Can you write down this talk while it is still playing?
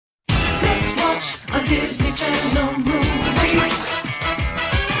watch a Disney Channel movie.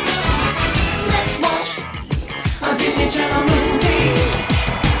 Let's watch a Disney Channel movie.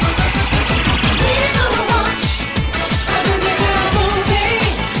 We're gonna watch a Disney Channel movie.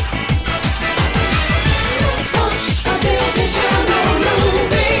 Let's watch a Disney Channel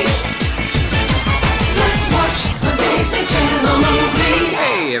movie. Let's watch a Disney Channel movie.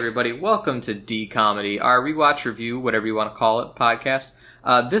 Hey everybody, welcome to D-Comedy, our rewatch review, whatever you want to call it, podcast.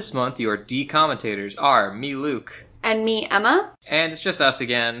 This month, your D-commentators are me, Luke. And me, Emma. And it's just us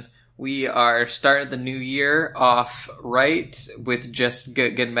again. We are starting the new year off right with just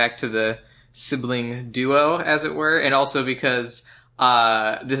getting back to the sibling duo, as it were. And also because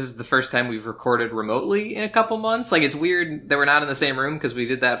this is the first time we've recorded remotely in a couple months. Like, it's weird that we're not in the same room because we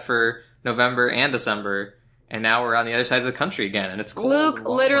did that for November and December. And now we're on the other sides of the country again, and it's cold. Luke,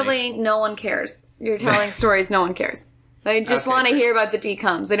 literally, no one cares. You're telling stories, no one cares. They just want to hear about the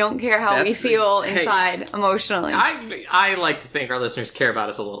decoms. They don't care how we feel inside emotionally. I like to think our listeners care about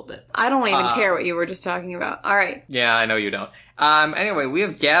us a little bit. I don't even care what you were just talking about. All right. Yeah, I know you don't. Anyway, we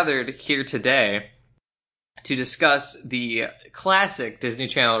have gathered here today to discuss the classic Disney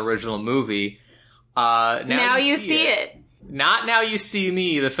Channel original movie. Now You See It. Not Now You See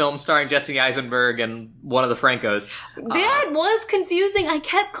Me, the film starring Jesse Eisenberg and one of the Francos. That was confusing. I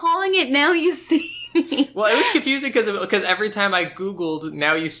kept calling it Now You See Me. Well, it was confusing because every time I Googled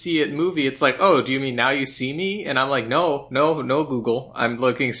Now You See It movie, it's like, oh, do you mean Now You See Me? And I'm like, no, Google. I'm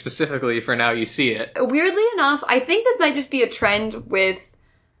looking specifically for Now You See It. Weirdly enough, I think this might just be a trend with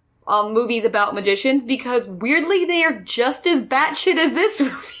movies about magicians because weirdly they are just as batshit as this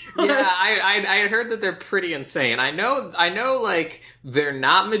movie. Yeah, I heard that they're pretty insane. I know, like, they're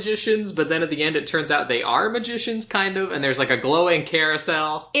not magicians, but then at the end it turns out they are magicians, kind of, and there's, like, a glowing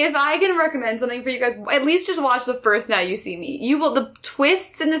carousel. If I can recommend something for you guys, at least just watch the first Now You See Me. The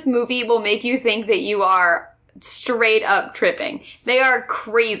twists in this movie will make you think that you are straight up tripping. They are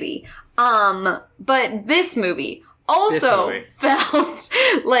crazy. But this movie also felt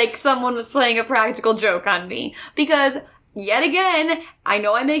like someone was playing a practical joke on me, because yet again, I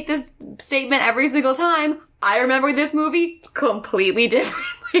know I make this statement every single time, I remember this movie completely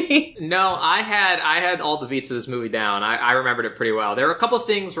differently. No, I had all the beats of this movie down. I remembered it pretty well. There were a couple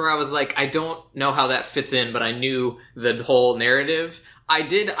things where I was like, I don't know how that fits in, but I knew the whole narrative. I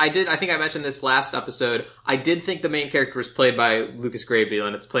think I mentioned this last episode. I did think the main character was played by Lucas Grabeel,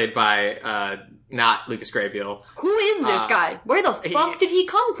 and it's played by, not Lucas Grabeel. Who is this guy? Where the fuck did he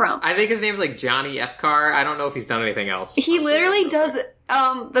come from? I think his name's like Johnny Epcar. I don't know if he's done anything else. He literally does,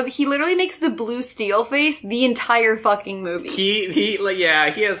 he literally makes the blue steel face the entire fucking movie. He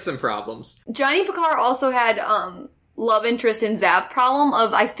has some problems. Johnny Picard also had, love interest in Zap problem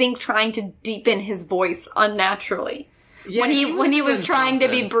of, I think, trying to deepen his voice unnaturally. Yeah, when he was trying to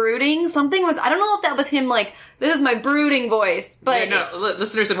be brooding, something was, I don't know if that was him like, this is my brooding voice, but... Yeah, no,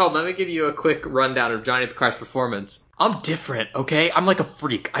 listeners at home, let me give you a quick rundown of Johnny Picard's performance. I'm different, okay? I'm like a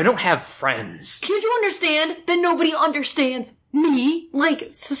freak. I don't have friends. Can't you understand that nobody understands me? Like,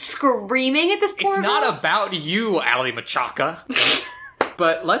 screaming at this poor It's not about you, Ali Machaca.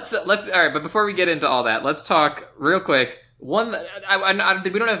 But alright, but before we get into all that, let's talk real quick. We're not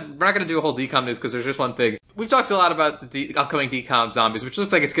going to do a whole DCOM news because there's just one thing. We've talked a lot about the upcoming DCOM zombies, which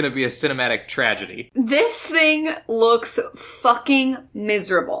looks like it's going to be a cinematic tragedy. This thing looks fucking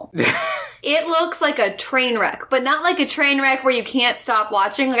miserable. It looks like a train wreck, but not like a train wreck where you can't stop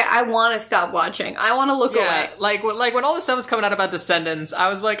watching. Like, I want to stop watching. I want to look away. Like when all this stuff was coming out about Descendants, I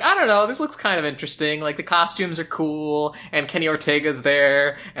was like, I don't know, this looks kind of interesting. Like, the costumes are cool, and Kenny Ortega's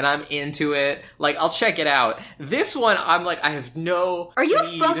there, and I'm into it. Like, I'll check it out. This one, I'm like, I have no Are you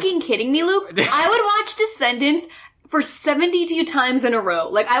need. fucking kidding me, Luke? I would watch Descendants for 72 times in a row.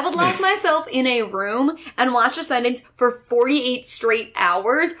 Like, I would lock myself in a room and watch Descendants for 48 straight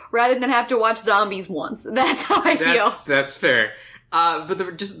hours rather than have to watch zombies once. That's how I feel. That's fair. But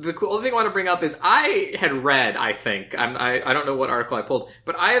the cool thing I want to bring up is I had read, I think, I don't know what article I pulled,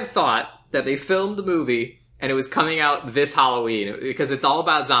 but I had thought that they filmed the movie and it was coming out this Halloween because it's all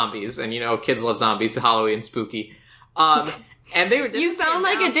about zombies and, you know, kids love zombies, Halloween, spooky. And they were. You sound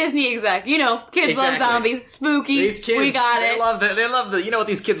like a Disney exec. You know, kids love zombies. Spooky. These kids, we got it. They love the. You know what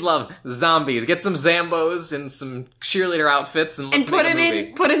these kids love? Zombies. Get some Zambos and some cheerleader outfits and let's make a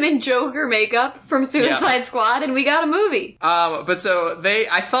movie. Put him in Joker makeup from Suicide Squad, and we got a movie. But so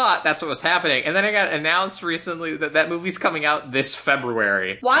I thought that's what was happening, and then it got announced recently that movie's coming out this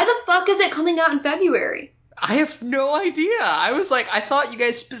February. Why the fuck is it coming out in February? I have no idea. I was like, I thought you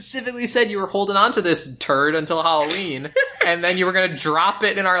guys specifically said you were holding on to this turd until Halloween. and then you were gonna drop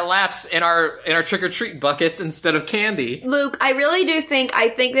it in our laps in our trick-or-treat buckets instead of candy. Luke, I really do think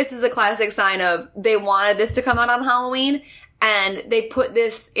this is a classic sign of they wanted this to come out on Halloween, and they put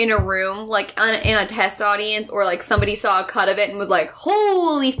this in a room, like, in a test audience, or, like, somebody saw a cut of it and was like,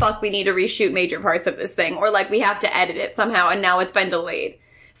 holy fuck, we need to reshoot major parts of this thing, or, like, we have to edit it somehow, and now it's been delayed.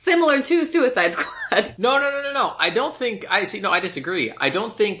 Similar to Suicide Squad. No. I disagree. I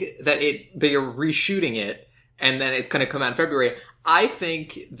don't think that they're reshooting it, and then it's gonna come out in February. I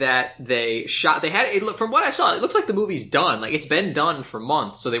think that from what I saw, it looks like the movie's done. Like, it's been done for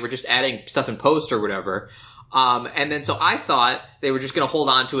months, so they were just adding stuff in post or whatever. And then so I thought they were just gonna hold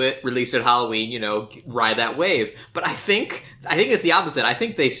on to it, release it at Halloween, ride that wave. But I think it's the opposite. I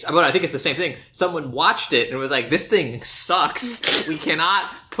think it's the same thing. Someone watched it and was like, this thing sucks. We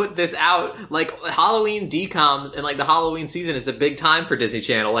cannot put this out. Like, Halloween DComs and, like, the Halloween season is a big time for Disney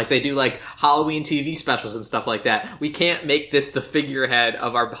Channel. Like, they do, like, Halloween TV specials and stuff like that. We can't make this the figurehead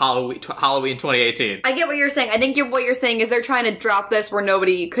of our Halloween 2018. I get what you're saying. I think what you're saying is they're trying to drop this where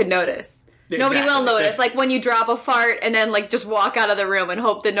nobody could notice. Nobody will notice. Like, when you drop a fart and then, like, just walk out of the room and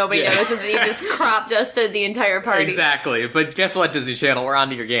hope that nobody notices that you just crop dusted the entire party. Exactly. But guess what, Disney Channel? We're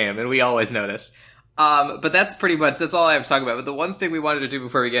onto your game, and we always notice. But that's all I have to talk about. But the one thing we wanted to do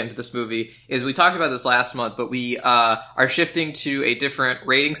before we get into this movie is we talked about this last month, but we are shifting to a different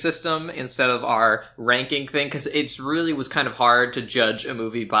rating system instead of our ranking thing, because it really was kind of hard to judge a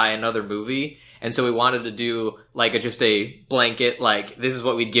movie by another movie. And so we wanted to do, like, just a blanket, like, this is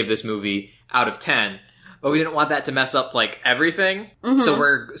what we'd give this movie out of 10. But we didn't want that to mess up, like, everything.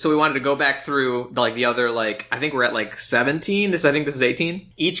 Mm-hmm. So we wanted to go back through, like, the other, like, I think we're at, like, 17. I think this is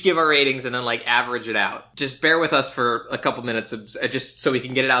 18. Each give our ratings and then, like, average it out. Just bear with us for a couple minutes just so we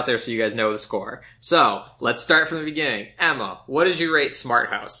can get it out there so you guys know the score. So, let's start from the beginning. Emma, what did you rate Smart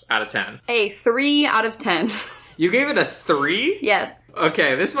House out of 10? A 3 out of 10. You gave it a 3? Yes.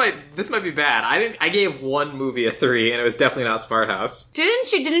 Okay, this might be bad. I gave one movie a 3, and it was definitely not Smart House.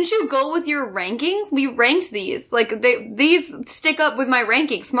 Didn't you go with your rankings? We ranked these. Like, these stick up with my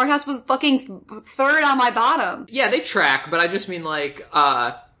rankings. Smart House was fucking third on my bottom. Yeah, they track, but I just mean, like,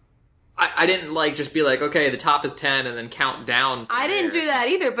 I didn't, like, just be like, okay, the top is 10, and then count down. I didn't do that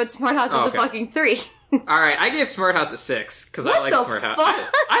either, but Smart House is a fucking 3. Alright, I gave Smart House a 6, because I like Smart House.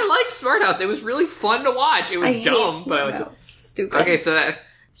 Fuck? I liked Smart House. It was really fun to watch. It was dumb, but I liked it. Stupid. Okay, so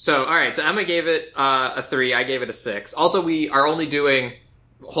alright, so Emma gave it a 3, I gave it a 6. Also, we are only doing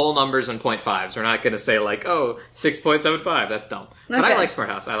whole numbers and 0.5s. We're not gonna say, like, 6.75, that's dumb. But I like Smart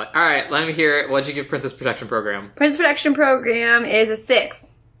House. Alright, let me hear it. What'd you give Princess Protection Program? Princess Protection Program is a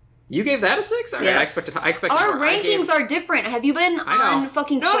 6. You gave that a 6? Alright, yes. I expected our more. rankings are different. Have you been on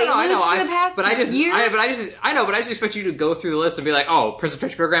fucking Quaaludes for the past year? I just expect you to go through the list and be like, oh, Princess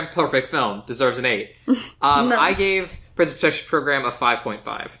Protection Program, perfect film, deserves an 8. No. I gave Princess Protection Program a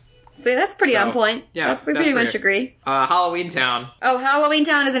 5.5. See, that's pretty on point. Yeah, we pretty much agree. Halloween Town. Oh, Halloween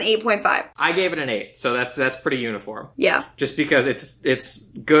Town is an 8.5. I gave it an 8, so that's pretty uniform. Yeah. Just because it's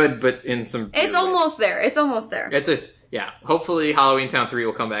good, but in some... It's almost there. It's almost there. Yeah. Hopefully Halloween Town 3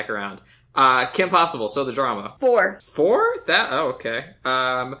 will come back around. Kim Possible, so the drama. 4. 4? Okay.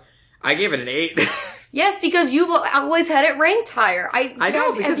 I gave it an 8. Yes, because you've always had it ranked higher. I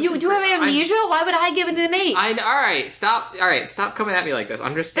know, because do you have amnesia? Why would I give it an 8? Alright, stop coming at me like this.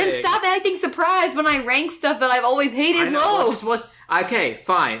 I'm just saying. Then stop acting surprised when I rank stuff that I've always hated low. Okay,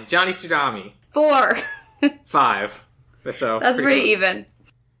 fine. Johnny Tsunami. 4. 5. So that's pretty close. even.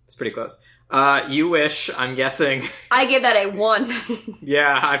 It's pretty close. You Wish, I'm guessing. I give that a 1.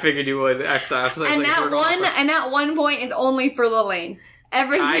 Yeah, I figued you would. And that 1 point is only for Lelaine.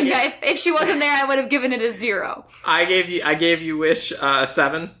 Everything. If she wasn't there, I would have given it a 0. I gave you Wish a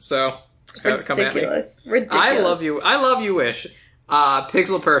 7. So ridiculous. Ridiculous. I love you, Wish.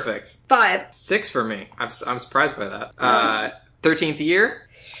 Pixel Perfect. 5. 6 for me. I'm surprised by that. 13th Year.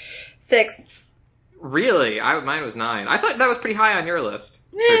 6. Really? Mine was 9. I thought that was pretty high on your list.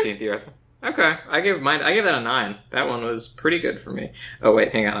 13th Year. Okay, I gave that a 9. That one was pretty good for me. Oh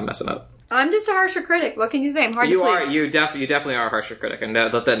wait, hang on, I'm messing up. I'm just a harsher critic. What can you say? I'm hard to please. You definitely are a harsher critic, and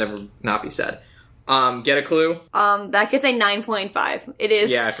let that never not be said. Get a clue? That gets a 9.5. It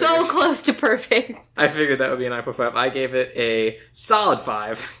is so close to perfect. I figured that would be a 9.5. I gave it a solid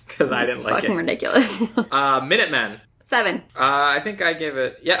 5 because I didn't like it. It's fucking ridiculous. Minutemen. 7. I think I gave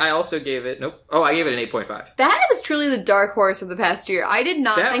it... Yeah, I also gave it... Nope. Oh, I gave it an 8.5. That was truly the dark horse of the past year. I did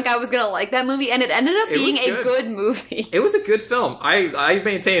not think I was going to like that movie, and it ended up being a good movie. It was a good film. I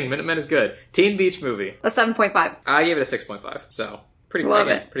maintain Minutemen is good. Teen Beach Movie. A 7.5. I gave it a 6.5, so... Love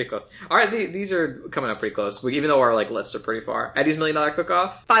again, it. pretty close. All right, these are coming up pretty close. Even though our lists are pretty far. Eddie's $1 Million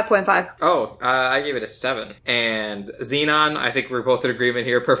Cook-Off. 5.5. Oh, I gave it a 7. And Xenon, I think we're both in agreement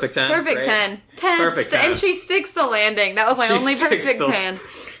here. Perfect 10. Perfect right? 10. 10. Perfect 10. And she sticks the landing. That was my She only sticks perfect the- 10.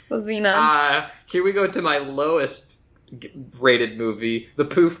 Was Xenon. Here we go to my lowest rated movie, The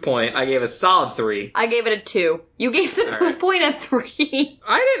Poof Point. I gave a solid 3. I gave it a 2. You gave the All Poof right. Point a 3.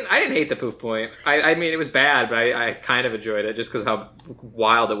 I didn't hate The Poof Point. I mean, it was bad, but I kind of enjoyed it just because how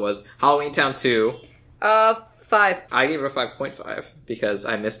wild it was. Halloween Town 2. 5. I gave it a 5.5 because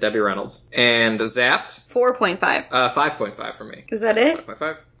I missed Debbie Reynolds. And Zapped. 4.5. 5.5 for me. Is that it?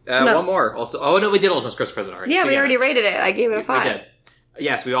 5.5. No. One more. Also, oh no, we did Ultimate Christmas Present already. Yeah, we Together. already rated it. I gave it a We 5. did.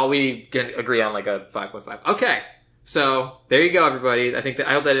 Yes, we can agree on like a 5.5. Okay, so there you go, everybody. I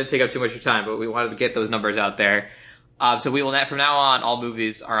hope that didn't take up too much of your time, but we wanted to get those numbers out there. So we will from now on, all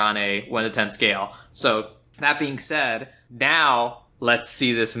movies are on a 1 to 10 scale. So that being said, now let's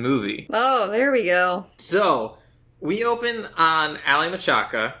see this movie. Oh, there we go. So we open on Ali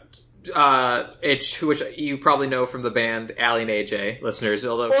Machaca, which you probably know from the band Ali and AJ, listeners.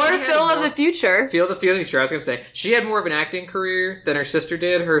 Although Or she had Phil of more- the Future. Feel the Future. I was gonna say she had more of an acting career than her sister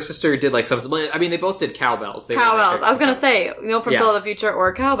did. Her sister did like something. I mean, they both did cowbells. They were Cowbells. I was gonna cowbells. say, from Yeah. Phil of the Future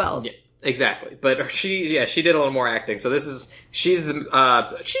or Cowbells. Yeah, exactly. But she did a little more acting. So she's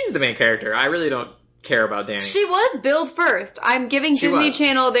the main character. I really don't care about Danny. She was billed first. I'm giving She Disney was.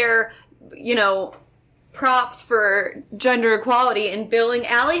 Channel their, props for gender equality in billing.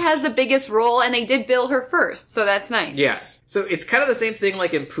 Allie has the biggest role, and they did bill her first, so that's nice. Yes. So it's kind of the same thing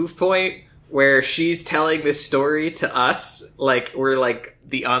like in Poof Point, where she's telling this story to us, like we're like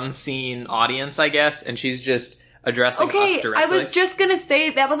the unseen audience, I guess, and she's just addressing Okay, us directly. I was just gonna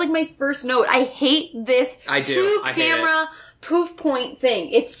say, that was like my first note. I hate this I do. I hate two-camera Poof Point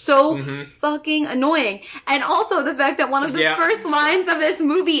thing. It's so Mhm. fucking annoying. And also the fact that one of the Yeah. first lines of this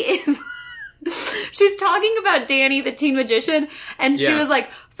movie is... She's talking about Danny, the teen magician, and she Yeah. was like,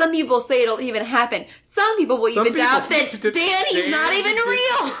 some people say it'll even happen. Some people will Some even doubt people that say- Danny's not even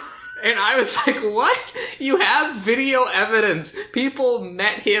real. And I was like, what? You have video evidence. People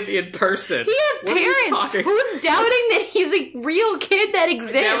met him in person. He has What are you parents. talking- Who's doubting that he's a real kid that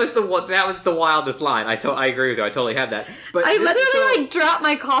exists? That was the wildest line. I agree with you. I totally had that. But I this is literally dropped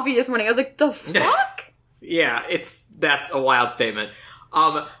my coffee this morning. I was like, the fuck? Yeah, that's a wild statement.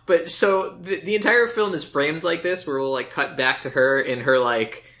 But so the entire film is framed like this, where we'll like cut back to her in her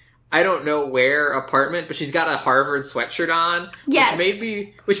like I don't know where apartment, but she's got a Harvard sweatshirt on. Yes.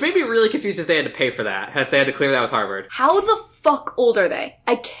 Which made me really confused if they had to pay for that, if they had to clear that with Harvard. How the fuck old are they?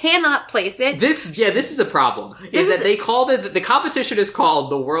 I cannot place it. This is a problem. They called it, the competition is called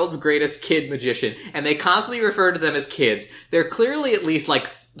the world's greatest kid magician, and they constantly refer to them as kids. They're clearly at least like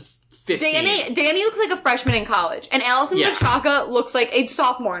 15. Danny looks like a freshman in college, and Allison Yeah. Machaca looks like a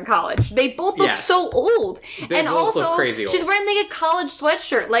sophomore in college. They both look Yes. so old, They and both also look crazy old. she's wearing like a college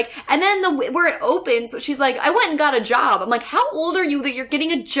sweatshirt. Like, and then where it opens, she's like, "I went and got a job." I'm like, "How old are you that you're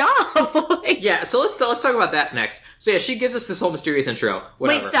getting a job?" Like, Yeah, so let's talk about that next. So yeah, she gives us this whole mysterious intro.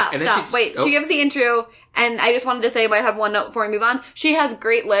 Whatever. wait, stop, And then stop. She gives the intro, and I just wanted to say, I have one note before we move on. She has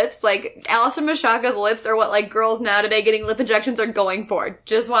great lips. Like, Allison Machaca's lips are what, like, girls now today getting lip injections are going for.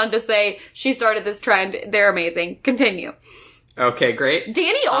 Just wanted to say, she started this trend. They're amazing. Continue. Okay, great.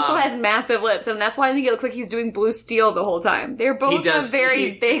 Danny also has massive lips, and that's why I think it looks like he's doing Blue Steel the whole time. They're both He does. have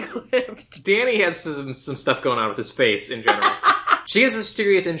very big lips. Danny has some stuff going on with his face in general. She gives a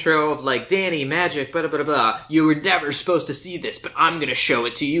mysterious intro of like, Danny, magic, blah, blah, blah. You were never supposed to see this, but I'm gonna show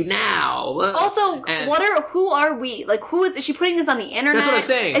it to you now. Also, And- who are we? Like, is she putting this on the internet? That's what I'm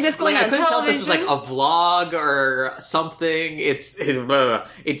saying. Is this going like, on I couldn't television? tell if this is like a vlog or something. It's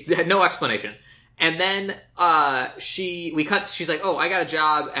no explanation. And then she's like, oh, I got a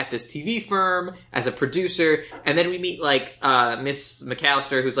job at this TV firm as a producer. And then we meet like Miss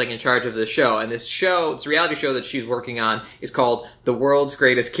McAllister, who's like in charge of the show. And this a reality show that she's working on is called The World's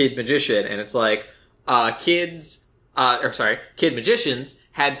Greatest Kid Magician. And it's like kid magicians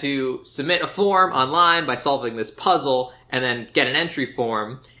had to submit a form online by solving this puzzle and then get an entry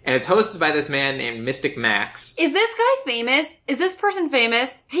form. And it's hosted by this man named Mystic Max. Is this guy famous? Is this person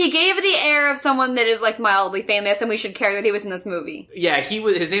famous? He gave the air of someone that is like mildly famous, and we should care that he was in this movie. Yeah,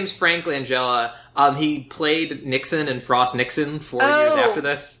 his name's Frank Langella. He played Nixon in Frost Nixon 4 years after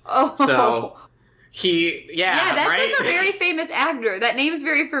this. Oh. So, Yeah, that's right? like a very famous actor. That name's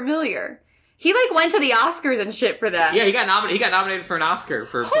very familiar. He like went to the Oscars and shit for that. Yeah, he got nominated for an Oscar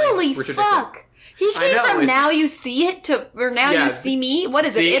for Holy playing Richard fuck! Nixon. He I came know, from it's- Now You See It to or Now Yeah. You See Me. What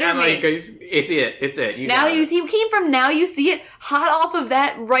is See, it? Emily, Intermate. it's it. You Now got you it. he came from Now You See It, hot off of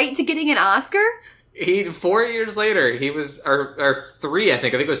that, right to getting an Oscar. He 4 years later, he was or 3, I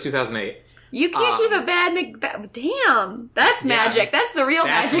think it was 2008. You can't keep a bad Damn, that's magic. That's the real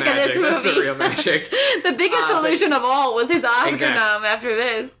That's magic of this movie. That's the real magic. The biggest illusion of all was his Oscar Exactly. nom after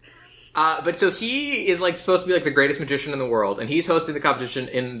this. But so he is like supposed to be like the greatest magician in the world, and he's hosting the competition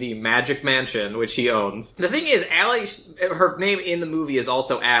in the Magic Mansion, which he owns. The thing is, Allie, her name in the movie is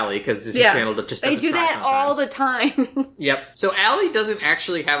also Allie because Disney Channel just They doesn't do try that all sometimes. the time. Yep. So Allie doesn't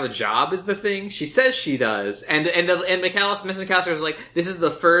actually have a job, is the thing. She says she does, and Miss McAllister is like, this is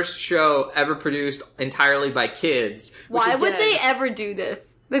the first show ever produced entirely by kids. which Why would again, they ever do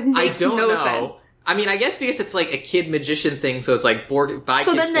this? That I makes don't no know. sense. I mean, I guess because it's like a kid magician thing, so it's like by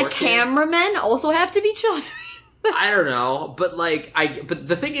So kids then the for kids. cameramen also have to be children. I don't know, but like but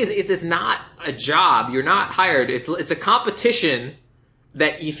the thing is it's not a job. You're not hired. It's a competition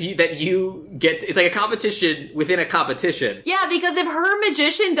that you get. It's like a competition within a competition. Yeah, because if her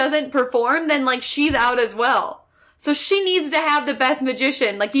magician doesn't perform, then like she's out as well. So she needs to have the best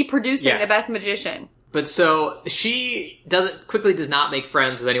magician, like be producing Yes. the best magician. But so she does not make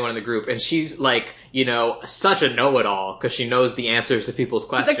friends with anyone in the group, and she's like, such a know-it-all because she knows the answers to people's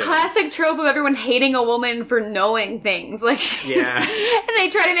questions. The classic trope of everyone hating a woman for knowing things. Like, Yeah. and they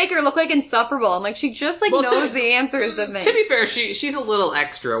try to make her look like insufferable. I'm like, she just like Well, knows the answers to things. To be fair, she's a little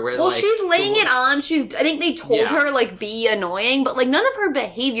extra. Where Well, like, she's laying it on. I think they told Yeah. her, like, be annoying, but, like, none of her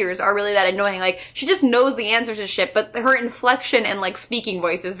behaviors are really that annoying. Like, she just knows the answers to shit, but her inflection and, like, speaking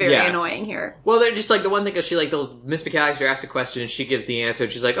voice is very Yes. annoying here. Well, they're just like the one thing is Miss McAllister asks a question and she gives the answer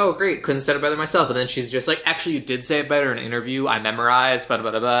and she's like, oh great, couldn't say it better myself. And then she's just like, actually you did say it better in an interview, I memorized, blah, blah,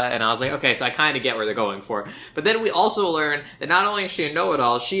 blah, blah. And I was like, okay, so I kind of get where they're going for. But then we also learn that not only is she a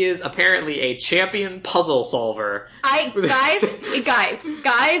know-it-all, she is apparently a champion puzzle solver. Guys, if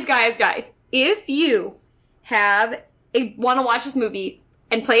you want to watch this movie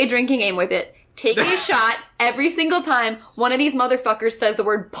and play a drinking game with it, take a shot every single time one of these motherfuckers says the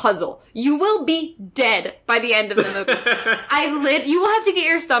word puzzle. You will be dead by the end of the movie. You will have to get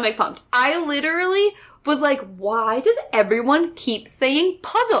your stomach pumped. I literally was like, why does everyone keep saying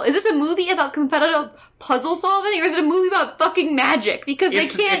puzzle? Is this a movie about competitive puzzle solving, or is it a movie about fucking magic? Because they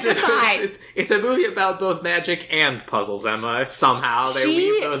can't decide. It's a movie about both magic and puzzles, Emma. Somehow they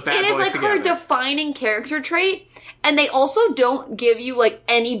weave those bad It is boys like together. her defining character trait. And they also don't give you, like,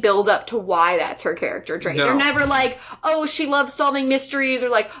 any build up to why that's her character trait. No. They're never like, oh, she loves solving mysteries, or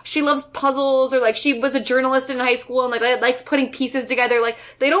like, she loves puzzles, or like, she was a journalist in high school and like, likes putting pieces together. Like,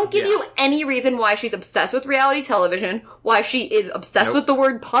 they don't give you any reason why she's obsessed with reality television, why she is obsessed with the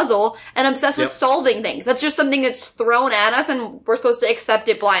word puzzle, and obsessed with solving things. That's just something that's thrown at us and we're supposed to accept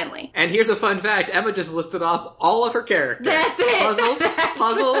it blindly. And here's a fun fact. Emma just listed off all of her characters. That's it.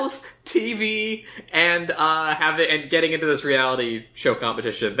 Puzzles, TV, and and getting into this reality show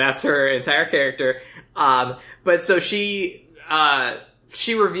competition. That's her entire character. But so she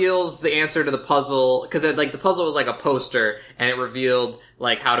reveals the answer to the puzzle, because the puzzle was like a poster, and it revealed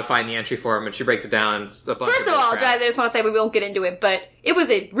like how to find the entry form, and she breaks it down, and it's a bunch First of of all, crap. guys, I just want to say we won't get into it, but it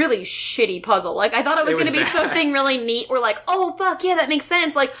was a really shitty puzzle. Like, I thought it was going to be bad. something really neat. We're like, oh, fuck, yeah, that makes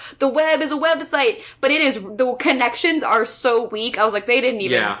sense. Like, the web is a website, but the connections are so weak. I was like, they didn't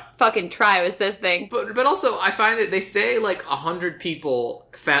even fucking try with this thing. But also, I find it, they say like 100 people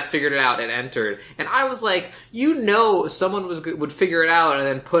figured it out and entered. And I was like, someone would figure it out and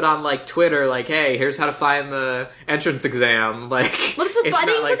then put on like Twitter, like, hey, here's how to find the entrance exam. Like, Well, this was it's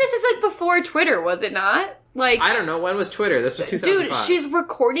funny, not but this is like before Twitter, was it not? Like, I don't know, when was Twitter? This was 2005. dude, she's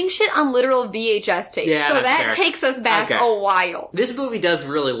recording shit on literal VHS tapes. Yeah, so that's that fair. takes us back Okay. a while. This movie does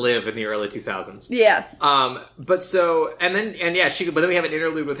really live in the early 2000s. Yes. But so, but then we have an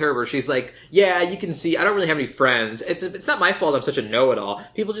interlude with her where she's like, yeah, you can see, I don't really have any friends. It's not my fault I'm such a know-it-all.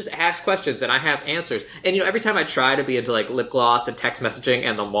 People just ask questions and I have answers. And every time I try to be into like lip gloss and text messaging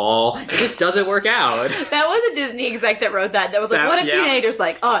and the mall, it just doesn't work out. That was a Disney exec that wrote that. That was like, what a teenager's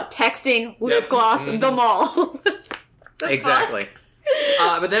like, texting, lip gloss, the mall. Exactly.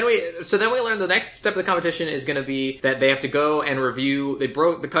 But then we learn the next step of the competition is going to be that they have to go and review. They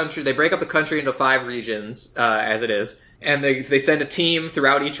break up the country into 5 regions, as it is, and they send a team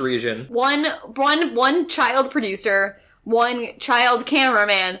throughout each region. One child producer, one child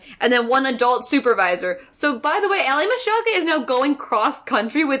cameraman, and then one adult supervisor. So, by the way, Ally Mashaka is now going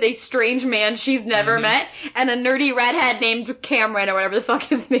cross-country with a strange man she's never met, and a nerdy redhead named Cameron, or whatever the fuck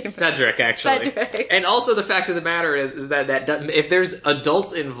his name is. Cedric, actually. Cedric. And also the fact of the matter is that if there's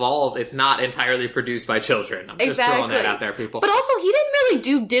adults involved, it's not entirely produced by children. I'm just throwing that out there, people. But also, he didn't really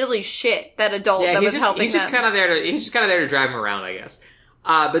do diddly shit, that adult that was helping he's just them. kind of there to drive him around, I guess.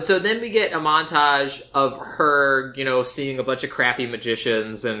 But so then we get a montage of her, seeing a bunch of crappy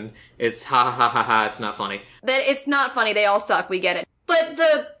magicians, and it's ha ha ha ha, it's not funny. That it's not funny, they all suck, we get it. But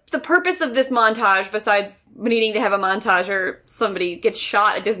the purpose of this montage, besides needing to have a montage or somebody gets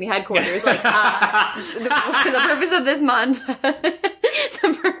shot at Disney headquarters, the purpose of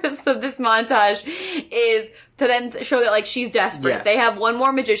this montage is to then show that, like, she's desperate. Yes. They have one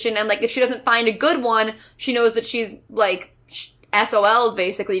more magician, and, like, if she doesn't find a good one, she knows that she's, like, SOL'd,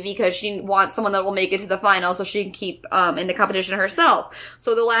 basically, because she wants someone that will make it to the final so she can keep in the competition herself.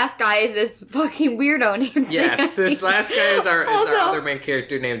 So the last guy is this fucking weirdo named Yes, Danny. this last guy is our Also, other main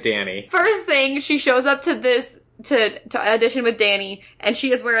character named Danny. First thing, she shows up to this to audition with Danny, and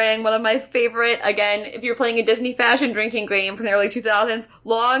she is wearing one of my favorite, again, if you're playing a Disney fashion drinking game from the early 2000s,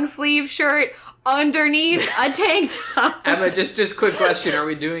 long sleeve shirt underneath a tank top. Emma, just quick question. Are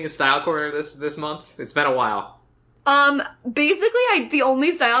we doing a style corner this month? It's been a while. Basically, the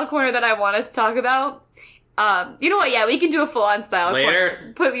only style corner that I want us to talk about, you know what, yeah, we can do a full-on style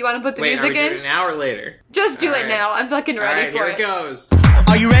Later? corner. You want to put the Wait, music are we doing in? it now or later? Just do All it right. now. I'm fucking ready Alright, for here it. it goes.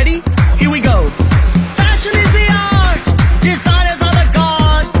 Are you ready? Here we go. Fashion is the art, designers are the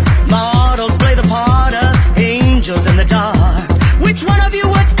gods, models play the part of angels in the dark. Which one of you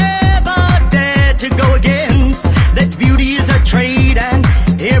would ever dare to go against? That beauty is a trade and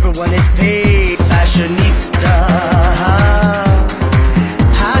everyone is paid. Fashionista,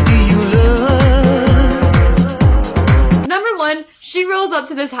 how do you look? Number one, she rolls up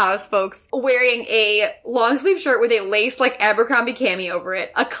to this house, folks, wearing a long sleeve shirt with a lace like Abercrombie cami over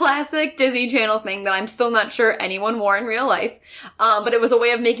it. A classic Disney Channel thing that I'm still not sure anyone wore in real life. But it was a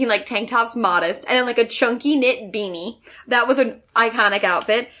way of making like tank tops modest. And then like a chunky knit beanie. That was an iconic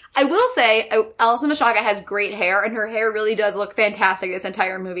outfit. I will say, Alison Mashaka has great hair, and her hair really does look fantastic this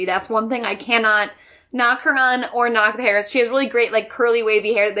entire movie. That's one thing I cannot knock her on or knock the hair. She has really great, like, curly,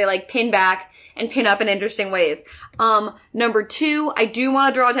 wavy hair that they, like, pin back and pin up in interesting ways. Number two, I do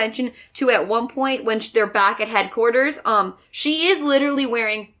want to draw attention to at one point when they're back at headquarters, she is literally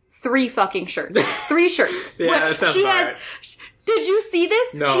wearing 3 fucking shirts. 3 shirts. Yeah, that sounds She about has, right. did you see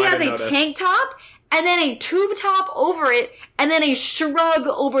this? No, She I has didn't a notice. tank top, and then a tube top over it, and then a shrug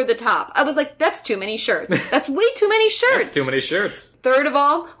over the top. I was like, that's too many shirts. That's way too many shirts. That's too many shirts. Third of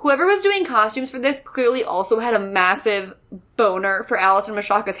all, whoever was doing costumes for this clearly also had a massive boner for Alison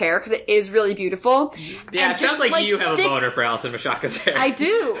Mashaka's hair, because it is really beautiful. Yeah, And it sounds just, like you have stick- a boner for Alison Mashaka's hair. I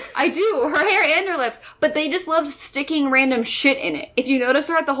do. Her hair and her lips. But they just loved sticking random shit in it. If you notice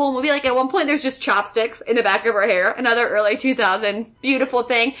throughout the whole movie, like at one point there's just chopsticks in the back of her hair. Another early 2000s beautiful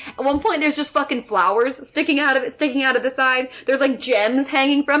thing. At one point there's just fucking flowers sticking out of the side. There's like gems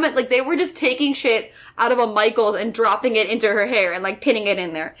hanging from it. Like they were just taking shit out of a Michaels and dropping it into her hair and like pinning it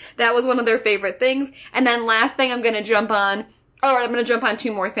in there. That was one of their favorite things. And then last thing I'm gonna jump on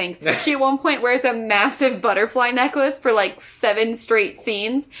 2 more things. She at one point wears a massive butterfly necklace for like 7 straight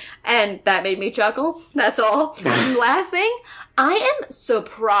scenes, and that made me chuckle. That's all. And last thing, I am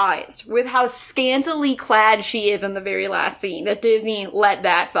surprised with how scantily clad she is in the very last scene, that Disney let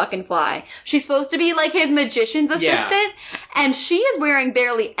that fucking fly. She's supposed to be like his magician's assistant, and she is wearing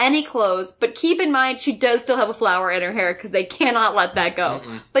barely any clothes, but keep in mind she does still have a flower in her hair because they cannot let that go.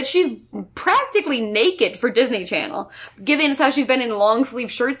 But she's practically naked for Disney Channel, given how she's been in long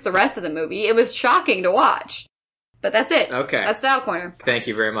sleeve shirts the rest of the movie. It was shocking to watch. But that's it. Okay. That's Style Corner. Thank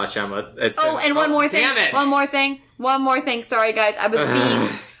you very much, Emma. One more thing. Damn it. One more thing. Sorry, guys.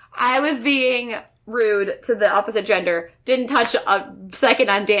 I was being rude to the opposite gender. Didn't touch a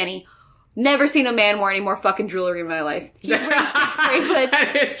second on Danny. Never seen a man wear any more fucking jewelry in my life. He wears 6 bracelets.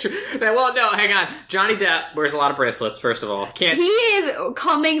 That is true. Well, no, hang on. Johnny Depp wears a lot of bracelets, first of all. Can't. He is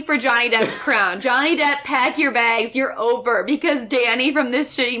coming for Johnny Depp's crown. Johnny Depp, pack your bags. You're over. Because Danny from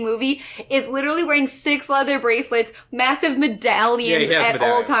this shitty movie is literally wearing 6 leather bracelets, massive medallions Yeah, he has at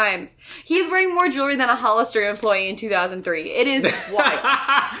all medallions. times. He's wearing more jewelry than a Hollister employee in 2003. It is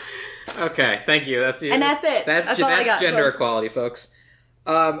wild. Okay, thank you. That's And that's it. That's all I got, gender folks. equality, folks.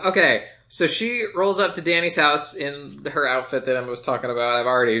 Okay, so she rolls up to Danny's house in her outfit that Emma was talking about. I've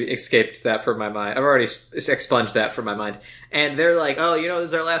already escaped that from my mind. I've already expunged that from my mind. And they're like, "Oh, this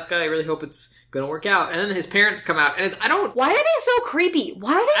is our last guy. I really hope it's gonna work out." And then his parents come out, and Why are they so creepy?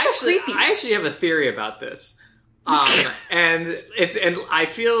 Why are they so creepy? I actually have a theory about this. And I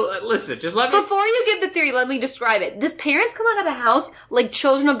feel, listen, just let me. Before you give the theory, let me describe it. This parents come out of the house like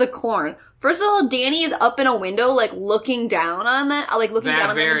children of the corn. First of all, Danny is up in a window, like looking down on them, down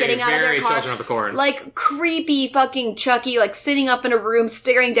on them and getting out of their car. Children of the Corn. Like creepy fucking Chucky, like sitting up in a room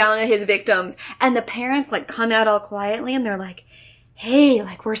staring down at his victims. And the parents like come out all quietly and they're like, hey,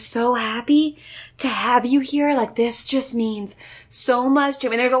 like, we're so happy to have you here. Like, this just means so much to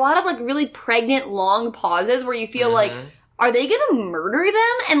me. And there's a lot of, like, really pregnant, long pauses where you feel like, are they gonna murder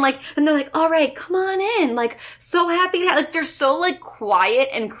them? And like, and they're like, all right, come on in. Like, so happy. Like, they're so, like, quiet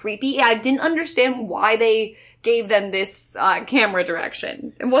and creepy. I didn't understand why they gave them this camera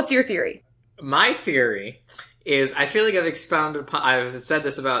direction. And what's your theory? My theory is, I feel like I've said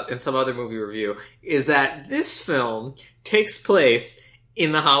this about in some other movie review, is that this film takes place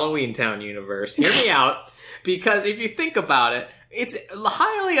in the Halloween Town universe. Hear me out, because if you think about it, it's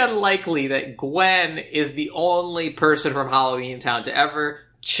highly unlikely that Gwen is the only person from Halloween Town to ever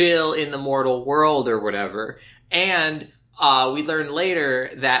chill in the mortal world or whatever. And we learn later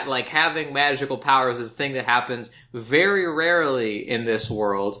that, like, having magical powers is a thing that happens very rarely in this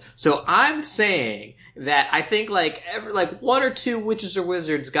world. So I'm saying that I think, like, one or two witches or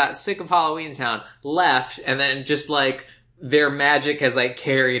wizards got sick of Halloween Town, left, and then just, like, their magic has, like,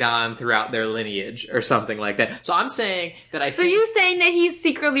 carried on throughout their lineage or something like that. So I'm saying that So you saying that he's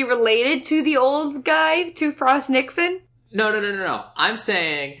secretly related to the old guy, to Frost Nixon? No. I'm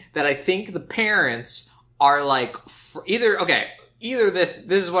saying that I think the parents are, like, either this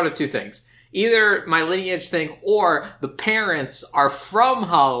is one of two things. Either my lineage thing, or the parents are from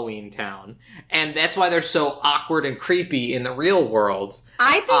Halloween Town, and that's why they're so awkward and creepy in the real world.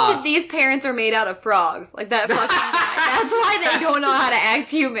 I think that these parents are made out of frogs. Like that fucking guy. That's why they don't know how to act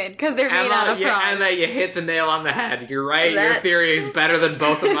human, because they're made out of frogs. And that you hit the nail on the head. You're right. Your theory is better than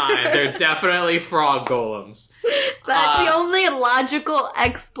both of mine. They're definitely frog golems. That's the only logical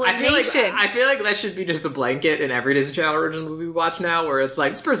explanation. I feel like that should be just a blanket in every Disney Channel original movie we watch now, where it's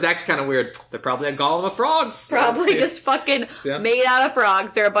like, this person's acting kind of weird. They're probably a golem of frogs. Probably just fucking made out of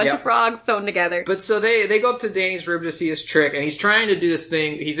frogs. They're a bunch of frogs sewn together. But so they go up to Danny's room to see his trick, and he's trying to do this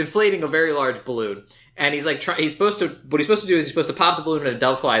thing. He's inflating a very large balloon, and he's like, what he's supposed to do is he's supposed to pop the balloon and a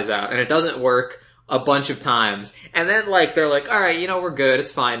dove flies out, and it doesn't work a bunch of times. And then, like, they're like, all right, we're good.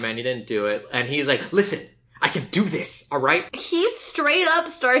 It's fine, man. You didn't do it. And he's like, listen, I can do this, alright? He straight up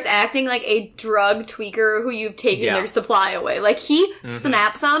starts acting like a drug tweaker who you've taken their supply away. Like, he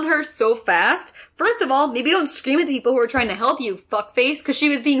snaps on her so fast. First of all, maybe don't scream at the people who are trying to help you, fuckface, because she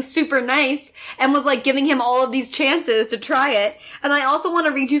was being super nice and was, like, giving him all of these chances to try it. And I also want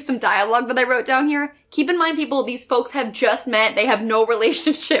to read you some dialogue that I wrote down here. Keep in mind, people, these folks have just met. They have no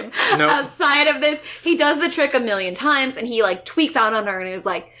relationship outside of this. He does the trick a million times, and he, like, tweaks out on her and is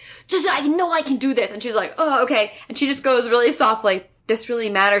like, I know I can do this. And she's like, oh, okay. And she just goes really softly, this really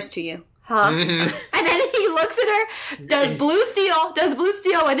matters to you, huh? And then he looks at her, does blue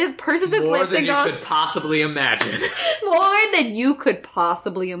steel, and his purses his More lips than and you goes, could possibly imagine. more than you could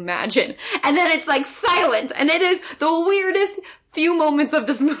possibly imagine. And then it's like silent, and it is the weirdest few moments of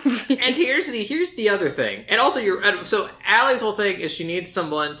this movie. And here's the other thing. And also, so Allie's whole thing is she needs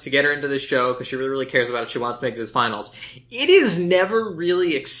someone to get her into the show because she really, really cares about it. She wants to make it to the finals. It is never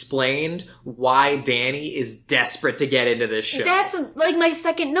really explained why Danny is desperate to get into this show. That's, like, my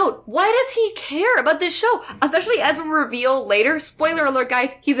second note. Why does he care about this show? Especially as we reveal later, spoiler alert,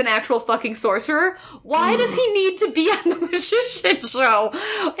 guys, he's an actual fucking sorcerer. Why does he need to be on the magician show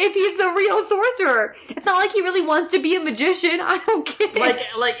if he's a real sorcerer? It's not like he really wants to be a magician. I don't get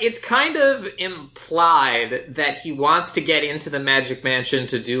it. Like it's kind of implied that he wants to get into the Magic Mansion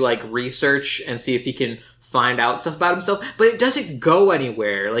to do, like, research and see if he can find out stuff about himself, but it doesn't go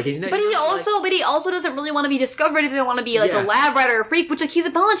anywhere. Like, But he also doesn't really want to be discovered. He doesn't want to be, like, a lab rat or a freak, which, like, he's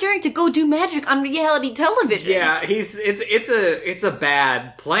volunteering to go do magic on reality television. Yeah, it's a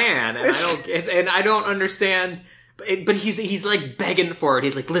bad plan, and I don't understand. But he's like begging for it.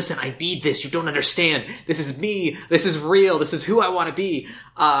 He's like, listen, I need this. You don't understand. This is me. This is real. This is who I want to be.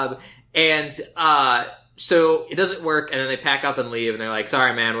 So it doesn't work, and then they pack up and leave, and they're like,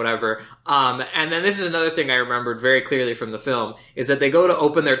 sorry, man, whatever. And then this is another thing I remembered very clearly from the film, is that they go to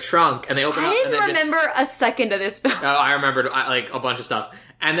open their trunk, and they open up, and I didn't remember a second of this film. Oh, I remembered, like, a bunch of stuff.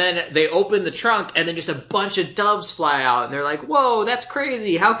 And then they open the trunk, and then just a bunch of doves fly out, and they're like, whoa, that's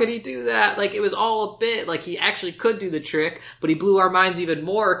crazy. How could he do that? Like, it was all a bit. Like, he actually could do the trick, but he blew our minds even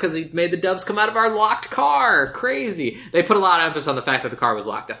more because he made the doves come out of our locked car. Crazy. They put a lot of emphasis on the fact that the car was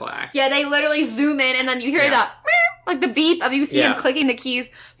locked, FYI. Yeah, they literally zoom in, and then you hear the, like, the beep of you see him clicking the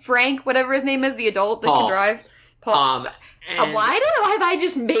keys. Frank, whatever his name is, the adult that can drive. Paul. Why have I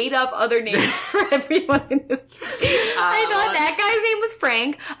just made up other names for everyone in this? I thought that guy's name was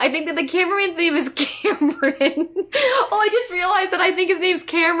Frank. I think that the cameraman's name is Cameron. Oh, I just realized that I think his name's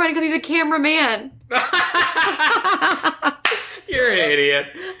Cameron because he's a cameraman. You're an idiot.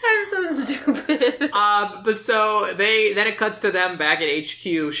 I'm so stupid. But so then it cuts to them back at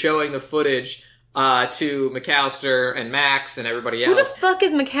HQ showing the footage to McAllister and Max and everybody Who the else. fuck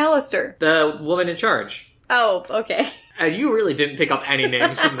is McAllister? The woman in charge. Oh, okay. And you really didn't pick up any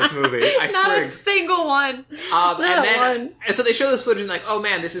names from this movie. I Not swear. a single one. And so they show this footage and like, oh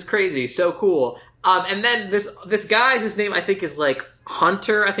man, this is crazy, so cool. And then this guy whose name I think is like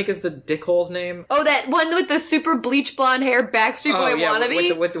Hunter, I think is the dickhole's name. Oh, that one with the super bleach blonde hair Backstreet Boy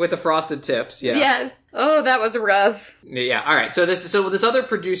wannabe? with the frosted tips. Yeah. Yes. Oh, that was rough. Yeah. All right. So this other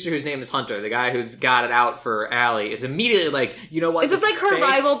producer whose name is Hunter, the guy who's got it out for Allie, is immediately like, you know what? This is like her fake.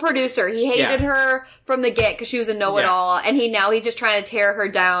 rival producer. He hated Yeah. her from the get because she was a know-it-all, and he's just trying to tear her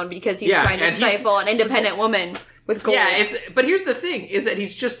down because he's Yeah, trying to and he's- stifle an independent woman with goals. Yeah, but here's the thing, is that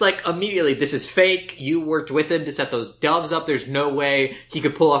he's just like, immediately, this is fake, you worked with him to set those doves up, there's no way he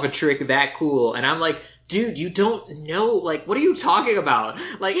could pull off a trick that cool, and I'm like, dude, you don't know, like, what are you talking about?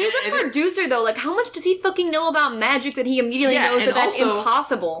 Like, He's a producer, though. Like, how much does he fucking know about magic that he immediately Yeah, knows and that that's also-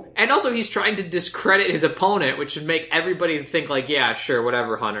 impossible? And also, he's trying to discredit his opponent, which should make everybody think like, yeah, sure,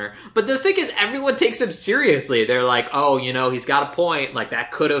 whatever, Hunter. But the thing is, everyone takes him seriously. They're like, oh, you know, he's got a point, like,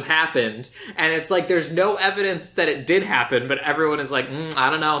 that could have happened. And it's like, there's no evidence that it did happen, but everyone is like, I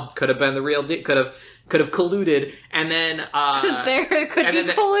don't know, could have been the real deal, could have colluded. And then, There could and be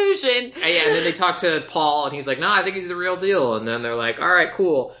then collusion. and then they talk to Paul, and he's like, no, I think he's the real deal. And then they're like, all right,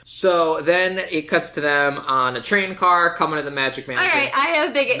 cool. So then it cuts to them on a train car coming to the Magic Mansion. Alright, I have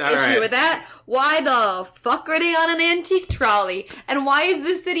a big All issue right. with that. Why the fuck are they on an antique trolley? And why does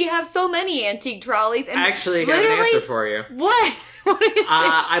this city have so many antique trolleys? And I actually got an literally- answer for you. What? What is it?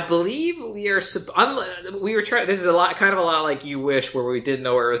 I believe we are. We were trying. This is a lot like You Wish, where we didn't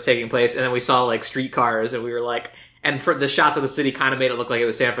know where it was taking place, and then we saw like streetcars, and we were like, and for the shots of the city kind of made it look like it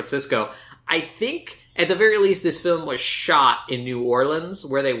was San Francisco. I think at the very least, this film was shot in New Orleans,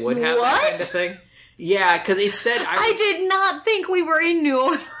 where they would have that What? kind of thing. Yeah, because it said I did not think we were in New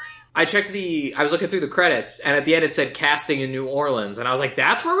Orleans. I was looking through the credits, and at the end it said casting in New Orleans, and I was like,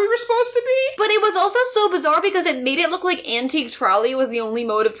 that's where we were supposed to be? But it was also so bizarre because it made it look like antique trolley was the only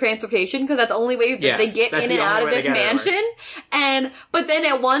mode of transportation because that's the only way that Yes, they get that's in the and out only of way this they get mansion. But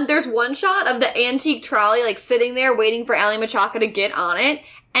then there's one shot of the antique trolley like sitting there waiting for Ally Machaca to get on it,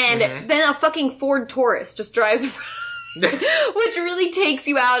 and Mm-hmm. then a fucking Ford Taurus just drives in front. Which really takes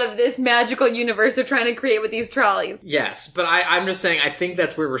you out of this magical universe they're trying to create with these trolleys. Yes, but I'm just saying, I think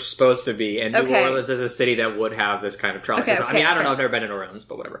that's where we're supposed to be, and New Okay. Orleans is a city that would have this kind of trolley Okay, system. I okay, mean, I don't okay. know, I've never been to New Orleans,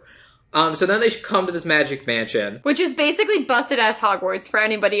 but whatever. So then they come to this Magic Mansion. Which is basically busted ass Hogwarts for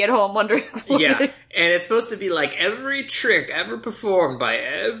anybody at home wondering what Yeah, it- and it's supposed to be like every trick ever performed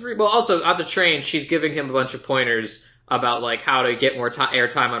by well, also, on the train, she's giving him a bunch of pointers about, like, how to get more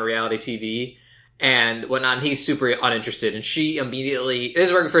airtime on reality TV. And whatnot, and he's super uninterested. And she immediately, this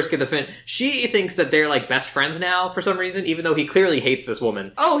is where we first get the fin. She thinks that they're like best friends now for some reason, even though he clearly hates this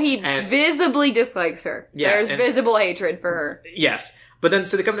woman. Oh, he And- visibly dislikes her. Yes, There's and- visible hatred for her. Yes. But then,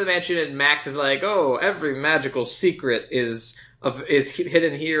 so they come to the mansion, and Max is like, oh, every magical secret is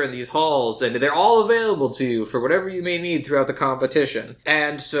hidden here in these halls, and they're all available to you for whatever you may need throughout the competition.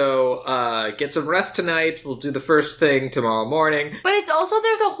 And so, get some rest tonight. We'll do the first thing tomorrow morning. But it's also,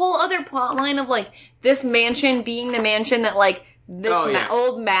 there's a whole other plot line of, like, this mansion being the mansion that, like, this Oh, yeah.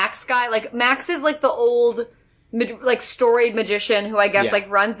 old Max guy, like, Max is, like, the old, like, storied magician who I guess, Yeah. like,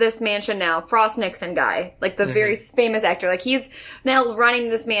 runs this mansion now. Frost Nixon guy. Like, the very famous actor. Like, he's now running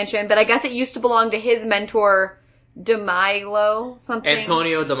this mansion, but I guess it used to belong to his mentor, DeMilo, something.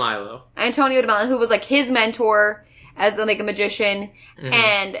 Antonio DeMilo. Antonio DeMilo, who was like his mentor as like a magician, Mm-hmm.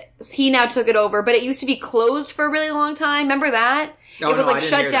 and he now took it over. But it used to be closed for a really long time. Remember that? Oh, it was no, I like didn't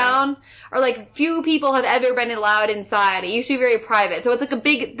shut hear down, or like few people have ever been allowed inside. It used to be very private, so it's like a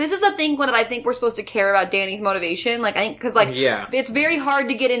big. This is the thing that I think we're supposed to care about Danny's motivation. Like I think because like Yeah. it's very hard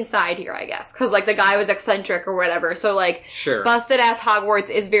to get inside here, I guess, because like the guy was eccentric or whatever. So like Sure. busted ass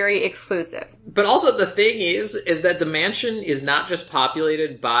Hogwarts is very exclusive. But also the thing is that the mansion is not just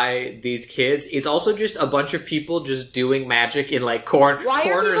populated by these kids, it's also just a bunch of people just doing magic in like Why are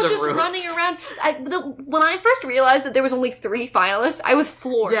corners people of just rooms. running around? When I first realized that there was only 3 finalists, I was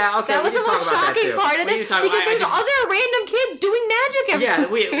floored. Yeah, okay, That we was the can most talk about that, shocking too. part of We need this to talk because about- I there's did- other random kids doing magic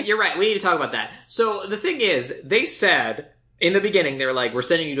everywhere. Yeah, you're right. We need to talk about that. So the thing is, they said in the beginning, they were like, we're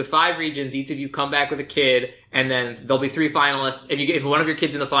sending you to 5 regions. Each of you come back with a kid, And then there'll be 3 finalists. If one of your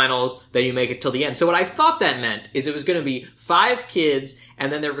kids in the finals, then you make it till the end. So what I thought that meant is it was going to be 5 kids,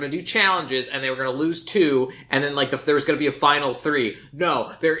 and then they were going to do challenges, and they were going to lose 2, and then there was going to be a final 3.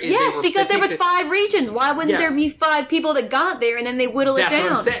 No, there is. Yes, because there was 5 regions. Why wouldn't there be 5 people that got there, and then they whittle it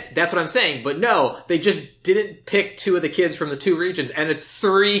down? That's what I'm saying. But no, they just didn't pick 2 of the kids from the 2 regions, and it's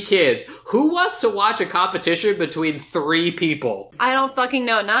 3 kids. Who wants to watch a competition between 3 people? I don't fucking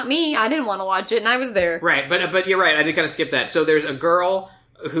know. Not me. I didn't want to watch it, and I was there. Right, but you're right. I did kind of skip that. So there's a girl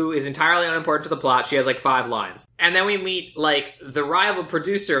who is entirely unimportant to the plot. She has 5 lines. And then we meet, the rival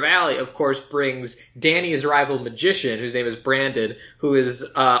producer of Allie, of course, brings Danny's rival magician, whose name is Brandon, who is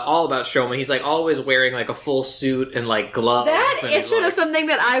all about showman. He's, always wearing, a full suit and, gloves. That is something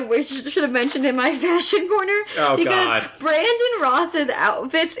that I wish should have mentioned in my fashion corner. Oh, because God. Brandon Ross's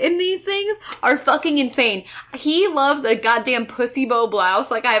outfits in these things are fucking insane. He loves a goddamn pussy bow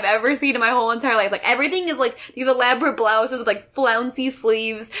blouse I've ever seen in my whole entire life. Everything is, these elaborate blouses with, flouncy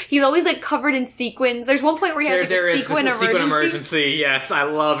sleeves. He's always, covered in sequins. There's one point where he has, there sequin is the sequin emergency. Yes, I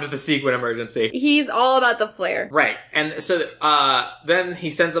loved the sequin emergency. He's all about the flair. Right. And so then he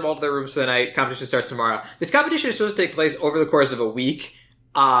sends them all to their rooms for the night. Competition starts tomorrow. This competition is supposed to take place over the course of a week,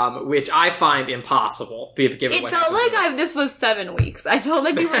 which I find impossible. Given It felt like this was 7 weeks. I felt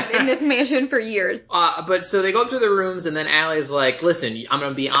like we were in this mansion for years. But so they go up to their rooms, and then Allie's like, listen, I'm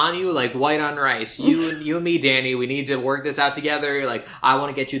gonna be on you like white on rice. You and me, Danny, we need to work this out together. I want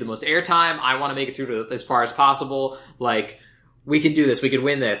to get you the most airtime. I want to make it through to as far as possible. We can do this. We can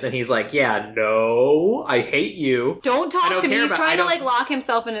win this. And he's like, yeah, no, I hate you. Don't talk to me. He's trying to lock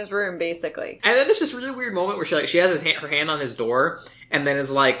himself in his room, basically. And then there's this really weird moment where she has her hand on his door, and then is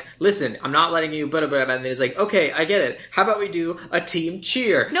like, listen, I'm not letting you, and then he's like, okay, I get it. How about we do a team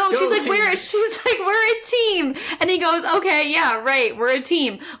cheer? No, she's like, we're a team. And he goes, okay, yeah, right, we're a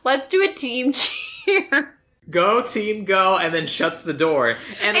team. Let's do a team cheer. Go team go, and then shuts the door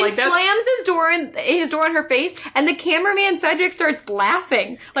and slams his door in her face, and the cameraman Cedric starts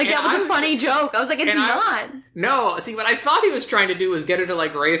laughing that was a funny joke. I was like, it's not. No, see, what I thought he was trying to do was get her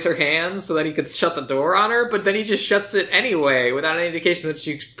to raise her hands so that he could shut the door on her, but then he just shuts it anyway without any indication that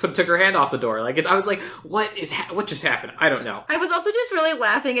she took her hand off the door. I was like, what just happened? I don't know. I was also just really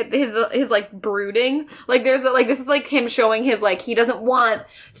laughing at his brooding. This is him showing his he doesn't want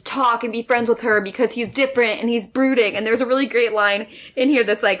to talk and be friends with her because he's different and he's brooding. And there's a really great line in here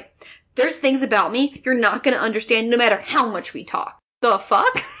that's there's things about me you're not going to understand no matter how much we talk. The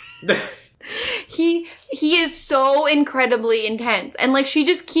fuck? He is so incredibly intense. And she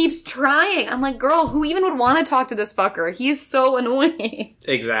just keeps trying. I'm like, girl, who even would want to talk to this fucker? He's so annoying.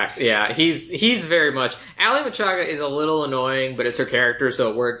 Exactly. Yeah. He's very much, Allie Machaga is a little annoying, but it's her character, so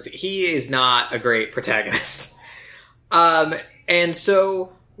it works. He is not a great protagonist. And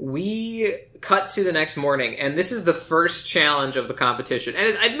so we cut to the next morning, and this is the first challenge of the competition.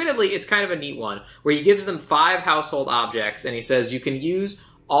 And admittedly, it's kind of a neat one, where he gives them 5 household objects, and he says, you can use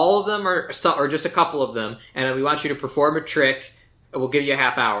all of them or just a couple of them, and we want you to perform a trick. We'll give you a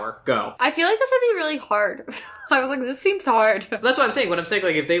half hour. Go. I feel like this would be really hard. I was like, this seems hard. That's what I'm saying. When I'm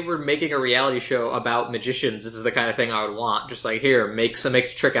saying, if they were making a reality show about magicians, this is the kind of thing I would want. Just here, make a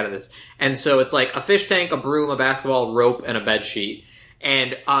trick out of this. And so it's a fish tank, a broom, a basketball, rope, and a bed sheet.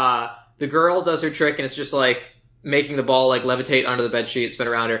 And, the girl does her trick, and it's just making the ball levitate under the bed sheet, spin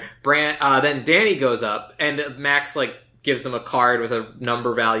around her. Then Danny goes up, and Max gives them a card with a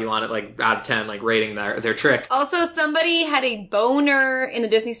number value on it, out of 10, rating their trick. Also, somebody had a boner in the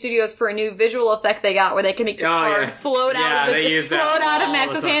Disney Studios for a new visual effect they got where they can make the card float out of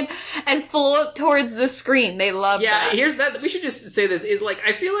Max's hand and float towards the screen. They love that. Yeah, here's that. We should just say this is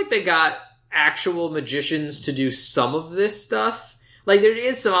I feel like they got actual magicians to do some of this stuff. There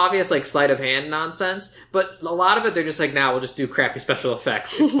is some obvious, sleight of hand nonsense, but a lot of it, they're just nah, we'll just do crappy special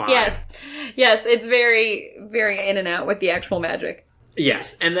effects. It's fine. Yes, it's very, very in and out with the actual magic.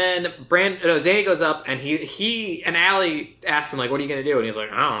 Yes, and then Danny goes up, and he and Allie asks him, what are you gonna do? And he's like,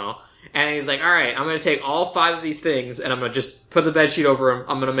 I don't know. And he's like, alright, I'm gonna take all 5 of these things, and I'm gonna just put the bedsheet over them,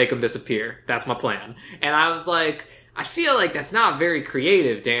 I'm gonna make them disappear. That's my plan. And I was like, I feel like that's not very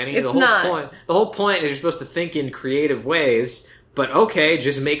creative, Danny. It's not. The whole point is you're supposed to think in creative ways. But okay,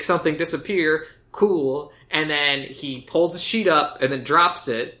 just make something disappear. Cool. And then he pulls the sheet up and then drops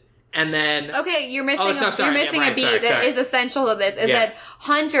it. And then... Okay, you're missing a beat sorry. that is essential to this. Is that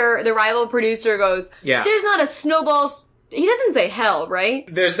Hunter, the rival producer, goes, there's not a snowball's... He doesn't say hell, right?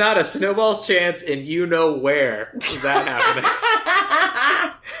 There's not a snowball's chance in you know where that happening.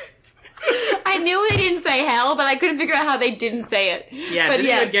 I knew they didn't say hell, but I couldn't figure out how they didn't say it. Yeah,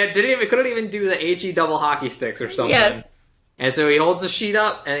 couldn't even do the HE double hockey sticks or something. Yes. And so he holds the sheet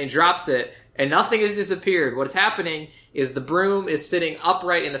up and he drops it, and nothing has disappeared. What's happening is the broom is sitting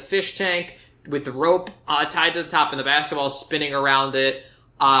upright in the fish tank with the rope tied to the top and the basketball spinning around it.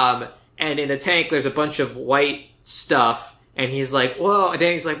 And in the tank, there's a bunch of white stuff. And he's like, whoa, and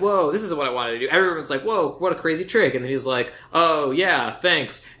Danny's like, whoa, this is what I wanted to do. Everyone's like, whoa, what a crazy trick. And then he's like, oh, yeah,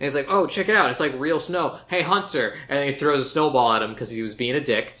 thanks. And he's like, oh, check it out. It's like real snow. Hey, Hunter. And then he throws a snowball at him because he was being a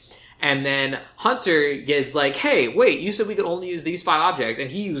dick. And then Hunter is like, hey, wait, you said we could only use these 5 objects. And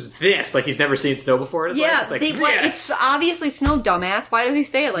he used this. Like, he's never seen snow before in his life. It's like, it's obviously snow, dumbass. Why does he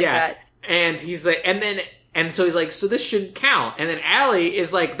say it like that? And he's like, and so he's like, so this shouldn't count. And then Allie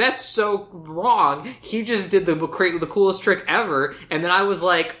is like, that's so wrong. He just did the coolest trick ever. And then I was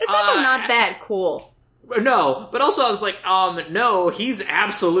like, it's also not that cool. No, but also I was like, no, he's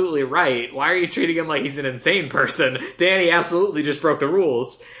absolutely right. Why are you treating him like he's an insane person? Danny absolutely just broke the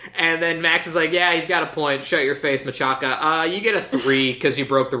rules. And then Max is like, yeah, he's got a point. Shut your face, Machaca. You get a 3 because you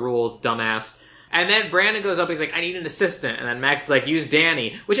broke the rules, dumbass. And then Brandon goes up and he's like, I need an assistant. And then Max is like, use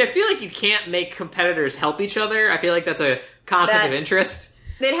Danny. Which I feel like you can't make competitors help each other. I feel like that's a conflict of interest.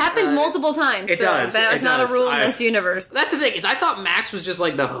 It happens multiple times. It does. That's not a rule in this universe. That's the thing, is I thought Max was just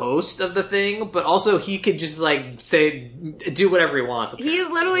like the host of the thing, but also he could just like do whatever he wants. He is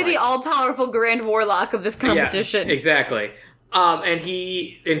literally the all-powerful Grand Warlock of this competition. Yeah, exactly.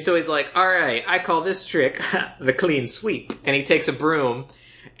 And so he's like, alright, I call this trick the clean sweep. And he takes a broom,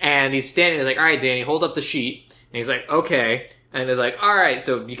 and he's standing there, like, alright, Danny, hold up the sheet. And he's like, okay. And he's like, alright,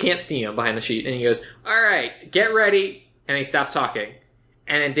 so you can't see him behind the sheet. And he goes, alright, get ready. And he stops talking.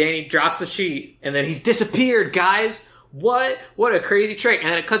 And then Danny drops the sheet, and then he's disappeared, guys! What a crazy trick. And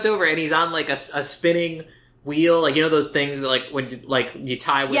then it cuts over, and he's on, like, a spinning wheel, like, you know those things that, like, when, like, you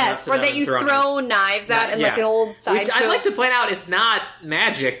tie with yes, or that you throw knives at in, like, an old sideshow. Which I'd like to point out, it's not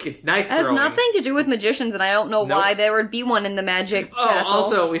magic, it's knife throwing. It has nothing to do with magicians, and I don't know why there would be one in the magic castle.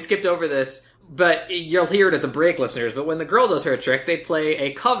 Also, we skipped over this, but you'll hear it at the break, listeners, but when the girl does her trick, they play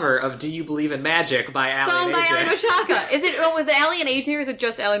a cover of Do You Believe in Magic by Allie Song and by AJ. Allie Machaca. Was it Allie and AJ, or is it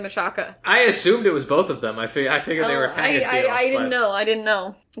just Allie Machaca? I assumed it was both of them. I figured they were a package deal. I didn't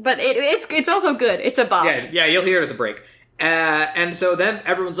know. But it's also good. It's a bop. Yeah, you'll hear it at the break. And so then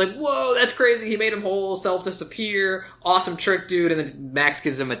everyone's like, whoa, that's crazy. He made him whole self-disappear. Awesome trick, dude. And then Max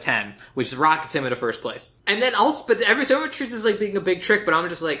gives him a 10, which rockets him into first place. And then but everyone treats this like being a big trick, but I'm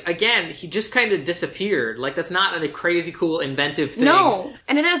just like, again, he just kind of disappeared. Like, that's not a crazy, cool, inventive thing. No.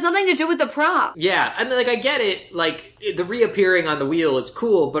 And it has nothing to do with the prop. Yeah. And like, I get it. Like, the reappearing on the wheel is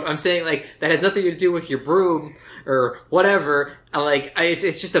cool, but I'm saying, like, that has nothing to do with your broom or whatever. Like,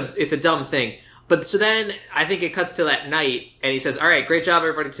 it's just a dumb thing. But so then I think it cuts to that night, and he says, all right, great job,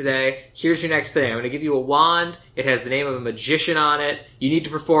 everybody, today. Here's your next thing. I'm going to give you a wand. It has the name of a magician on it. You need to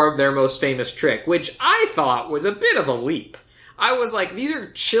perform their most famous trick, which I thought was a bit of a leap. I was like, these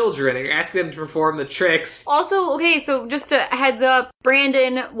are children, and you're asking them to perform the tricks. Also, okay, so just a heads up,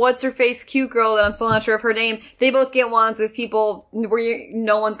 Brandon, what's-her-face cute girl that I'm still not sure of her name, they both get wands with people where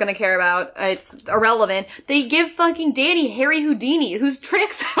no one's gonna care about. It's irrelevant. They give fucking Danny Harry Houdini, whose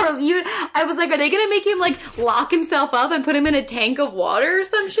tricks are I was like, are they gonna make him, like, lock himself up and put him in a tank of water or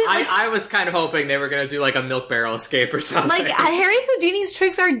some shit? Like, I was kind of hoping they were gonna do, like, a milk barrel escape or something. Like, Harry Houdini's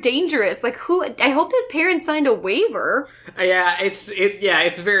tricks are dangerous. Like, I hope his parents signed a waiver. Yeah,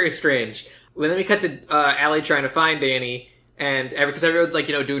 it's very strange. Well, then we cut to Allie trying to find Danny, and because everyone's like,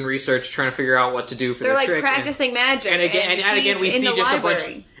 doing research, trying to figure out what to do for They're their like trick. practicing magic. And again, we see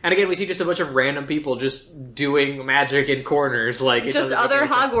just a bunch of random people just doing magic in corners, like it just other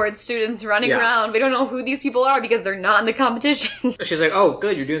Hogwarts students running around. We don't know who these people are because they're not in the competition. She's like, "Oh,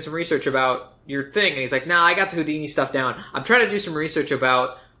 good, you're doing some research about your thing," and he's like, "Nah, I got the Houdini stuff down. I'm trying to do some research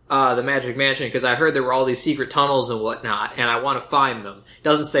about." The Magic Mansion, because I heard there were all these secret tunnels and whatnot, and I want to find them.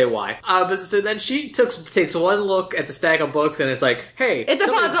 Doesn't say why. But so then she takes one look at the stack of books, and it's like, hey, it's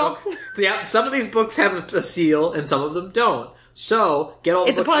a puzzle. Some of these books have a seal, and some of them don't. So get all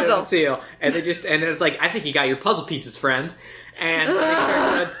the books that have a seal, and then it's like, I think you got your puzzle pieces, friend. And they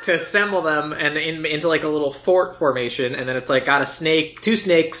start to assemble them and into like a little fort formation, and then it's like got two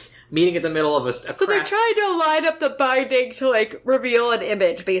snakes meeting at the middle of a So they're trying to line up the binding to like reveal an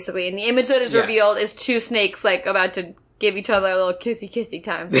image, basically. And the image that is revealed is two snakes like about to give each other a little kissy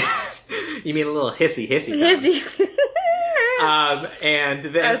time. You mean a little hissy time. Hissy. And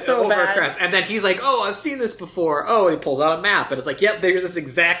then so over bad. a crest. And then he's like, oh, I've seen this before. Oh, and he pulls out a map, and it's like, yep, there's this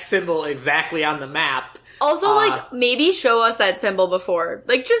exact symbol exactly on the map. Also, like, maybe show us that symbol before.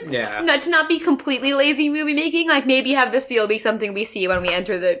 Like, just to not be completely lazy movie making. Like, maybe have the seal be something we see when we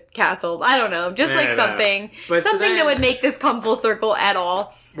enter the castle. I don't know. Just, something. But something that would make this come full circle at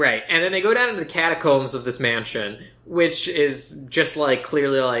all. Right. And then they go down into the catacombs of this mansion, which is just, like,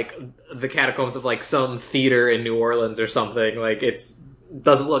 clearly, like, the catacombs of, like, some theater in New Orleans or something. Like,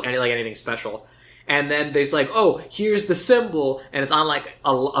 doesn't look like anything special. And then there's like, oh, here's the symbol, and it's on like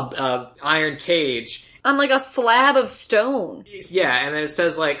a iron cage. On like a slab of stone. Yeah, and then it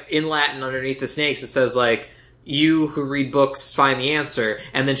says like in Latin underneath the snakes, it says like, you who read books find the answer.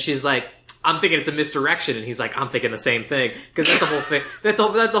 And then she's like, I'm thinking it's a misdirection, and he's like, I'm thinking the same thing. Because that's the whole thing. That's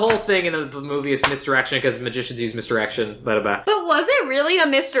the whole thing in the movie is misdirection, because magicians use misdirection. But was it really a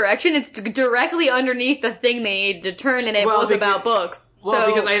misdirection? It's directly underneath the thing they needed to turn, and it was about books. Well,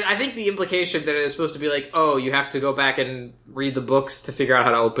 so, because I think the implication that it was supposed to be like, oh, you have to go back and read the books to figure out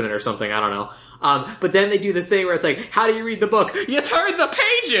how to open it or something. I don't know. But then they do this thing where it's like, how do you read the book? You turn the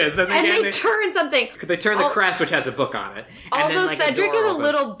pages! And they turn something. They turn the crest, which has a book on it. And also, then, like, Cedric is a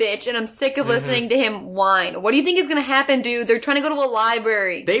little bitch, and I'm sick of listening to him whine. What do you think is going to happen, dude? They're trying to go to a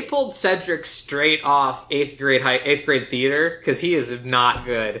library. They pulled Cedric straight off 8th grade theater, because he is not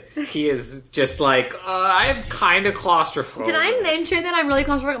good. He is just like, I am kind of claustrophobic. Did I mention that I'm really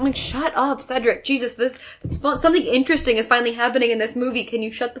claustrophobic? I'm like, shut up, Cedric. Jesus, something interesting is finally happening in this movie. Can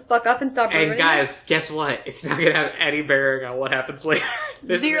you shut the fuck up and stop ruining it? And guys, guess what? It's not going to have any bearing on what happens later.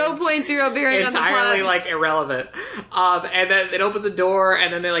 0.0 bearing on the plot. Entirely, like, irrelevant. And then it opens a door,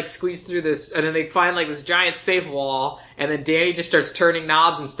 and then they, like, squeeze through this, and then they find, like, this giant safe wall, and then Danny just starts turning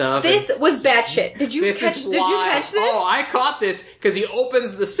knobs and stuff. This was batshit. Did you catch this? Oh, I caught this, because he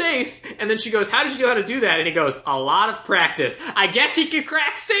opens the safe, and then she goes, how did you know how to do that? And he goes, a lot of practice. I guess he can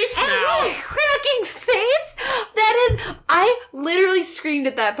crack safes now. Cracking safes? That is, I literally screamed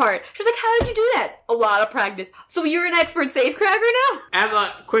at that part. She was like, how did you do that? A lot of practice. So you're an expert safe cracker now?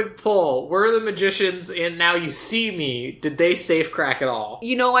 Emma, quick poll. Were the magicians in Now You See Me, did they safe crack at all?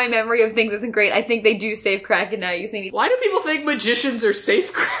 You know my memory of things isn't great. I think they do safe crack in Now You See Me. Why do people think magicians are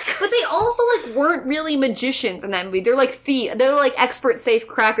safe crackers? But they also, like, weren't really magicians in that movie. They're like thieves. They're like expert safe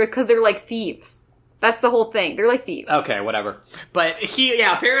crackers because they're like thieves. That's the whole thing. They're like thieves. Okay, whatever. But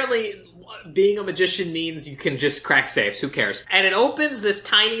apparently being a magician means you can just crack safes. Who cares? And it opens this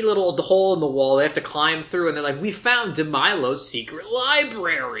tiny little hole in the wall they have to climb through, and they're like, we found DeMilo's secret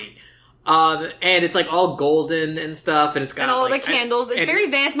library. And it's like all golden and stuff, and it's got all like, the candles. It's very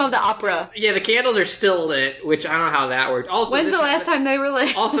Phantom of the Opera. Yeah, the candles are still lit, which I don't know how that worked. Also, when's the last time they were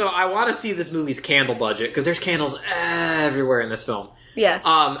lit? Also, I want to see this movie's candle budget, because there's candles everywhere in this film. Yes.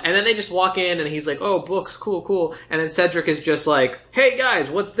 And then they just walk in, and he's like, oh, books, cool. And then Cedric is just like, hey guys,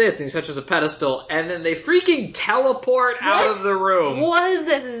 what's this? And he touches a pedestal, and then they freaking teleport out of the room. Was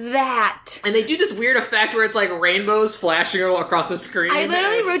that? And they do this weird effect where it's like rainbows flashing across the screen. I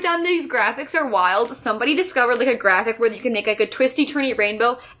literally wrote down these graphics are wild. Somebody discovered like a graphic where you can make like a twisty-turny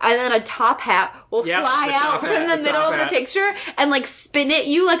rainbow, and then a top hat will fly out from the middle of the picture and like spin at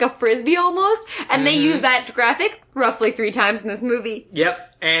you like a frisbee almost. And they use that graphic roughly 3 times in this movie.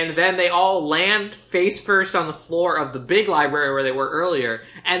 Yep. And then they all land face first on the floor of the big library where they were earlier.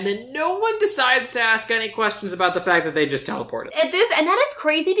 And then no one decides to ask any questions about the fact that they just teleported. And that is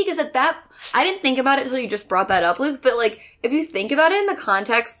crazy because I didn't think about it until you just brought that up, Luke. But like, if you think about it in the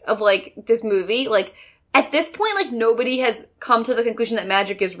context of like this movie, like at this point, like nobody has come to the conclusion that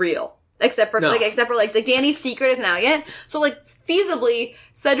magic is real. Except for Danny's secret isn't out yet. So like feasibly,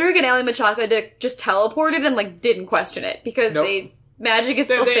 Cedric and Ally Machaca just teleported and like didn't question it because magic is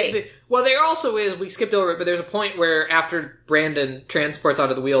still fake. Well, there also is, we skipped over it, but there's a point where after Brandon transports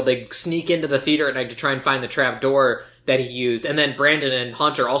onto the wheel, they sneak into the theater at night to try and find the trap door that he used. And then Brandon and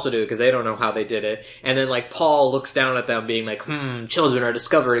Hunter also do it because they don't know how they did it. And then like Paul looks down at them being like, children are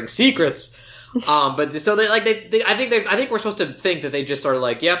discovering secrets. But so I think we're supposed to think that they just are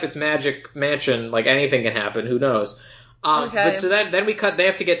like, yep, it's Magic Mansion, like anything can happen, who knows. Okay. But so then we they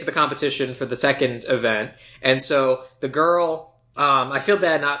have to get to the competition for the second event. And so the girl, I feel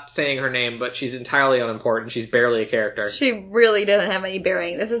bad not saying her name, but she's entirely unimportant. She's barely a character. She really doesn't have any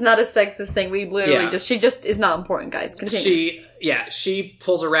bearing. This is not a sexist thing. We literally she just is not important, guys. Continue. She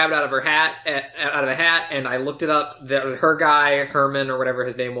pulls a rabbit out of her hat, out of a hat, and I looked it up. Her guy, Herman, or whatever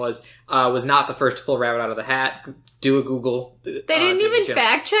his name was not the first to pull a rabbit out of the hat. Do a Google. They didn't even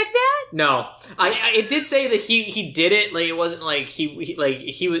fact check that? No, it did say that he did it. Like it wasn't like he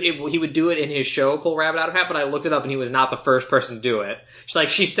would do it in his show, pull rabbit out of hat. But I looked it up, and he was not the first person to do it.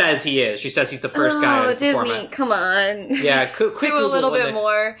 She says he is. She says he's the first guy. Oh, to perform Disney, it. come on. Yeah, quick Do Google a little wouldn't bit have-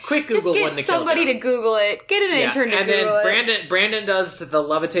 more. Quick Google Just wouldn't get have killed somebody him. to Google it. Get an intern to and Google then it. Brandon does the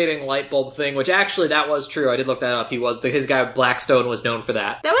levitating light bulb thing, which actually that was true. I did look that up. His guy Blackstone was known for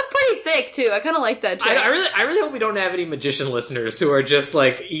that. That was pretty sick too. I kind of like that trick. I really hope we don't have any magician listeners who are just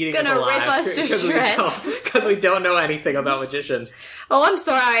like eating us Gonna alive rip us to shreds. because we don't know anything about magicians. Oh, I'm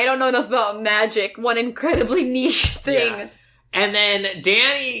sorry. I don't know enough about magic. One incredibly niche thing. Yeah. And then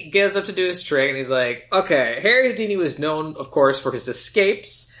Danny gets up to do his trick, and he's like, okay, Harry Houdini was known, of course, for his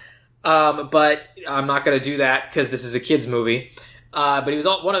escapes, but I'm not going to do that because this is a kid's movie. But he was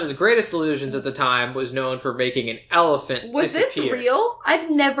one of his greatest illusions at the time was known for making an elephant Was disappear. this real? I've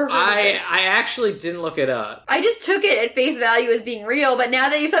never heard of this. I actually didn't look it up. I just took it at face value as being real, but now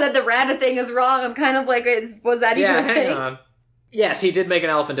that you said that the rabbit thing is wrong, I'm kind of like, was that even Yeah, a hang thing? on. Yes, he did make an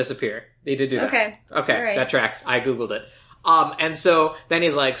elephant disappear. He did do that. Okay. Okay, All right. that tracks. I Googled it. And so then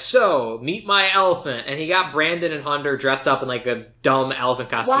he's like, so, meet my elephant. And he got Brandon and Hunter dressed up in like a dumb elephant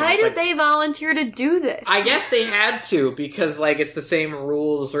costume. Why It's did like, they volunteer to do this? I guess they had to because like it's the same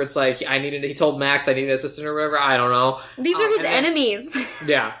rules where it's like he told Max I needed an assistant or whatever. I don't know. These are his and then- enemies.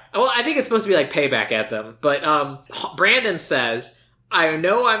 Yeah. Well, I think it's supposed to be like payback at them. But Brandon says, I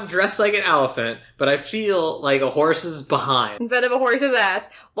know I'm dressed like an elephant, but I feel like a horse's behind. Instead of a horse's ass.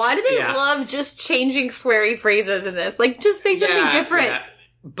 Why do they Yeah. love just changing sweary phrases in this? Like, just say something different. Yeah.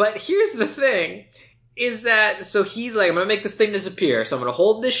 But here's the thing. Is that, so he's like, I'm gonna make this thing disappear, so I'm gonna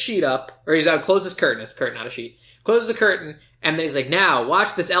hold this sheet up, or he's gonna close this curtain, it's a curtain, not a sheet. Closes the curtain, and then he's like, now,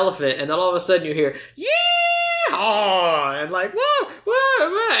 watch this elephant, and then all of a sudden you hear, yeah, and like, whoa, whoa,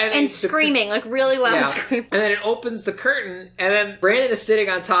 whoa, And screaming, like really loud Yeah. screaming. And then it opens the curtain, and then Brandon is sitting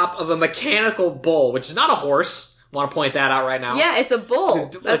on top of a mechanical bull, which is not a horse. Want to point that out right now. Yeah, it's a bull.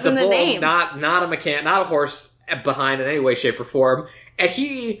 It's That's a in the bull, name. not a horse behind in any way, shape, or form. And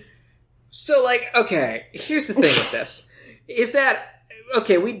so like, okay, here's the thing with this, is that,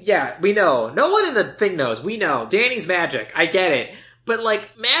 okay, we know. No one in the thing knows. We know. Danny's magic. I get it. But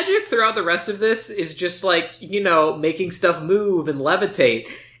like, magic throughout the rest of this is just like, making stuff move and levitate.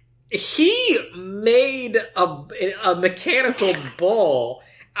 He made a mechanical bull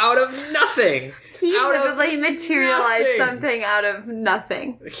out of nothing. He Out was of like materialized nothing. something out of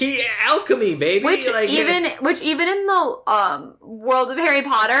nothing. Alchemy, baby. Which like, even in the world of Harry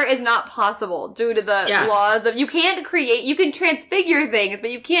Potter is not possible due to the Yeah. laws of you can transfigure things, but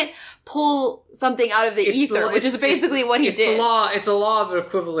you can't pull something out of the ether, which is basically what he it's did. It's a law of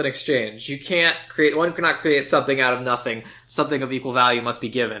equivalent exchange. One cannot create something out of nothing. Something of equal value must be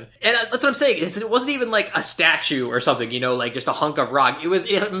given. And that's what I'm saying. It wasn't even like a statue or something, like just a hunk of rock. It was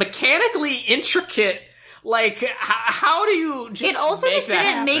mechanically intricate. Like, how do you just It also make just that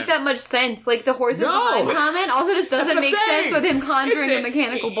didn't happen? make that much sense. Like the horses No. behind comment also just That's doesn't what make I'm saying. sense with him conjuring a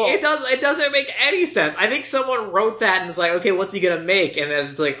mechanical bull. It doesn't make any sense. I think someone wrote that and was like, okay, what's he gonna make? And then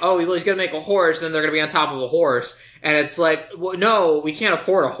it's like, oh, well, he's gonna make a horse, and then they're gonna be on top of a horse. And it's like, well, no, we can't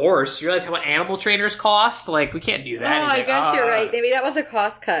afford a horse. You realize how much animal trainers cost? Like, we can't do that. Oh, He's I like, guess you're "Ah." right. Maybe that was a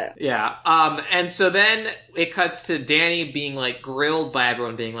cost cut. Yeah. And so then it cuts to Danny being like grilled by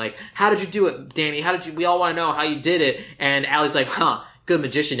everyone, being like, how did you do it, Danny? We all want to know how you did it. And Allie's like, good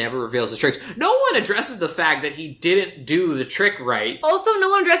magician never reveals his tricks. No one addresses the fact that he didn't do the trick right. Also, no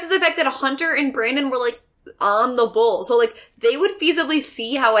one addresses the fact that Hunter and Brandon were like on the bull, so like they would feasibly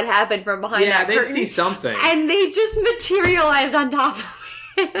see how it happened from behind Yeah, that they'd curtain, see something. and they just materialized on top of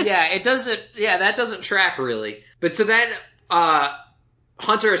it. That doesn't track really. But so then,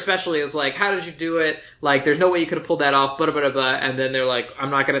 Hunter especially is like, how did you do it? Like, there's no way you could have pulled that off, blah, blah, blah. And then they're like, I'm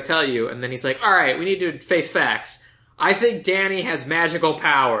not gonna tell you. And then he's like, alright, we need to face facts. I think Danny has magical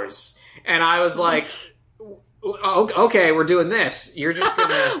powers. And I was like, okay, we're doing this. You're just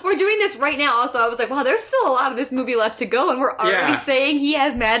gonna... We're doing this right now. Also, I was like, wow, there's still a lot of this movie left to go, and we're already Yeah. saying he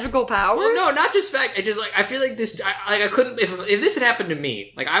has magical powers. Well, no, not just fact. I just like, I feel like this. I couldn't. If this had happened to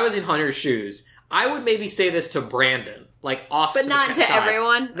me, like I was in Hunter's shoes, I would maybe say this to Brandon, like off, But to not the to side.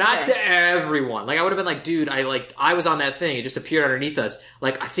 everyone? Not Okay. to everyone. Like I would have been like, dude, I was on that thing. It just appeared underneath us.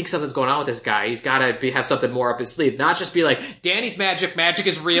 Like I think something's going on with this guy. He's got to have something more up his sleeve. Not just be like, Danny's magic. Magic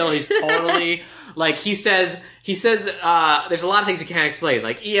is real. He's totally like he says. There's a lot of things we can't explain,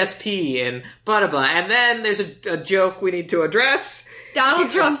 like ESP and blah, blah, blah. And then there's a joke we need to address. Donald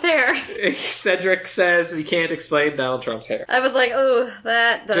Trump's hair. Cedric says we can't explain Donald Trump's hair. I was like, oh,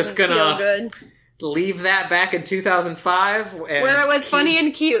 that doesn't Just gonna feel good. Leave that back in 2005. Where it was funny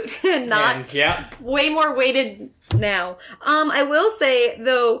and cute, and not And, yeah. way more weighted now. I will say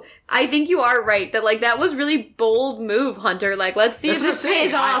though, I think you are right that like that was really bold move, Hunter. Like, let's see That's if what this I'm saying.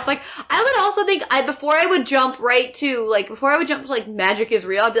 pays off. Like, I would also think before I would jump to magic is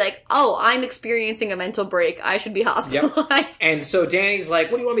real, I'd be like, oh, I'm experiencing a mental break. I should be hospitalized. And so Danny's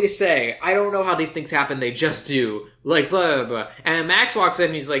like, what do you want me to say? I don't know how these things happen, they just do. Like, blah, blah, blah. And Max walks in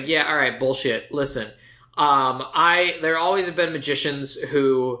and he's like, yeah, alright, bullshit. Listen. There always have been magicians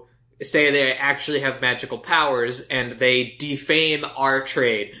who say they actually have magical powers and they defame our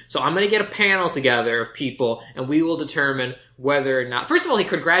trade. So I'm gonna get a panel together of people and we will determine whether or not... First of all, he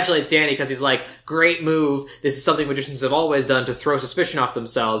congratulates Danny because he's like, great move. This is something magicians have always done to throw suspicion off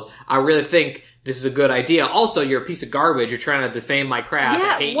themselves. I really think this is a good idea. Also, you're a piece of garbage. You're trying to defame my craft.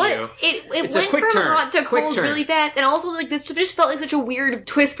 I hate you. It It's went a quick from turn. hot to Quick cold turn. really fast, and also like this just felt like such a weird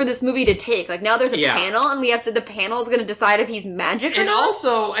twist for this movie to take. Like now there's a Yeah. panel, and the panel is going to decide if he's magic or And not.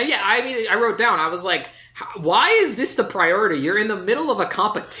 also, I wrote down, I was like, why is this the priority? You're in the middle of a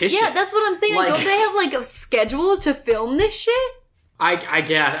competition. Yeah, that's what I'm saying. Like, Like- don't they have like a schedule to film this shit? I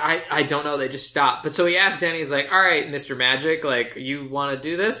don't know, they just stopped. But so he asked Danny, he's like, alright, Mr. Magic, like, you want to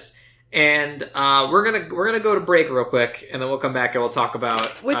do this? And, we're gonna go to break real quick, and then we'll come back and we'll talk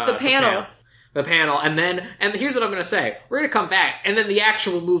about... With the panel. The panel, and here's what I'm gonna say. We're gonna come back, and then the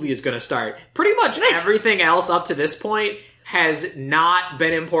actual movie is gonna start. Pretty much everything else up to this point has not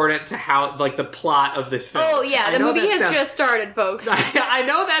been important to how, like, the plot of this film. Oh yeah, I the know movie that has sounds- just started, folks. I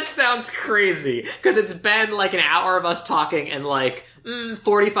know that sounds crazy, because it's been like an hour of us talking and like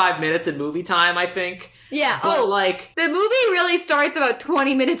 45 minutes in movie time, I think. Yeah. But like, The movie really starts about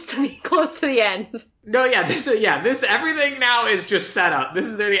 20 minutes to the close to the end. no, this everything now is just set up. This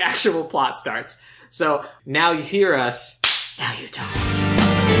is where the actual plot starts. So now you hear us, now you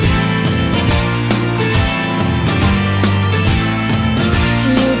don't. Do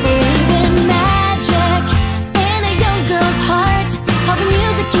you believe in magic? In a young girl's heart, how the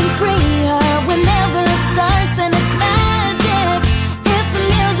music can free her whenever it starts, and it's magic. If the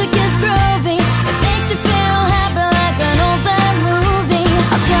music is groovy, it makes you feel happy like an old-time movie.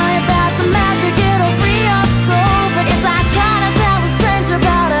 I'll tell you about some magic, it'll free your soul, but it's like trying to tell a stranger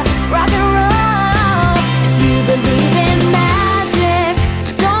about a rock and roll. If you believe in magic,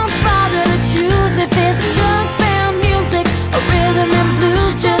 don't bother to choose if it's junk band music or rhythm and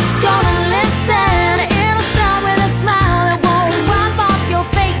blues. Just go and listen. It'll start with a smile that won't wipe off your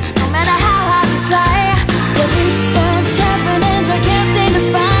face, no matter how hard you try. Your feet stand tapping and you can't seem to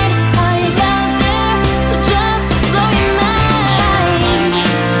find how you got there, so just blow your mind.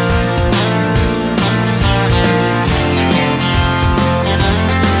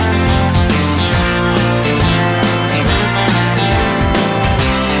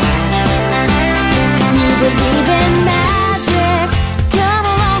 If you believe in magic, come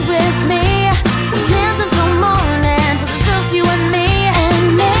along with me. We'll dance until morning, till it's just you and me.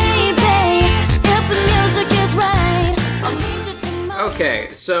 And maybe, if the music is right, I'll meet you tomorrow.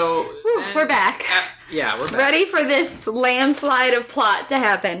 Okay, so Whew, we're back. Yeah, we're back. Ready for this landslide of plot to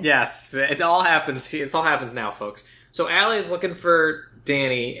happen. Yes, it all happens. It all happens now, folks. So Allie is looking for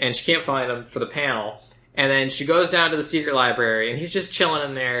Danny, and she can't find him for the panel. And then she goes down to the secret library, and he's just chilling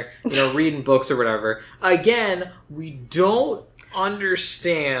in there, reading books or whatever. Again, we don't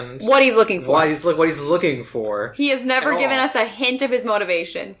understand What he's looking for. what he's looking for, He has never At given all. us a hint of his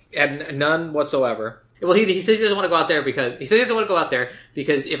motivations. and none whatsoever. Well, he says he doesn't want to go out there because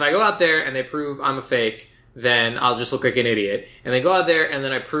if I go out there and they prove I'm a fake, then I'll just look like an idiot. And they go out there and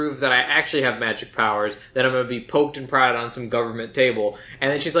then I prove that I actually have magic powers, then I'm going to be poked and prodded on some government table.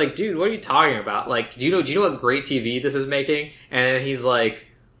 And then she's like, dude, what are you talking about? Like, do you know what great TV this is making? And then he's like,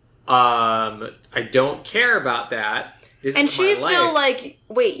 I don't care about that. This And is my she's still life. like,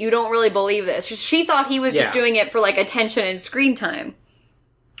 wait, you don't really believe this. She thought he was just Yeah. doing it for like attention and screen time.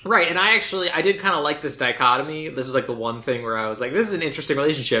 Right, and I did kind of like this dichotomy. This was like the one thing where I was like, this is an interesting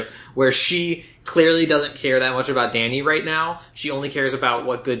relationship where she clearly doesn't care that much about Danny right now. She only cares about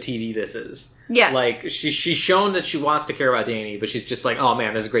what good TV this is. Yes. Like, she's shown that she wants to care about Danny, but she's just like, oh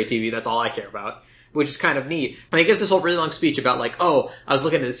man, this is great TV, that's all I care about. Which is kind of neat. And he gives this whole really long speech about like, oh, I was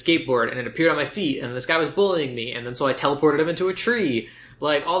looking at the skateboard and it appeared on my feet and this guy was bullying me and then so I teleported him into a tree.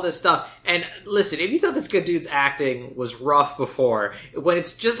 Like, all this stuff. And listen, if you thought this good dude's acting was rough before, when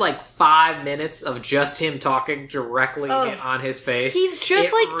it's just like 5 minutes of just him talking directly Ugh. on his face, He's just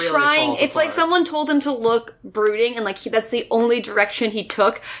it like really trying. falls It's like apart. someone told him to look brooding, and like that's the only direction he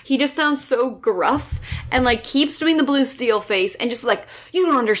took. He just sounds so gruff and like keeps doing the blue steel face and just like, you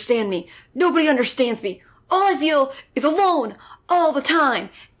don't understand me. Nobody understands me. All I feel is alone all the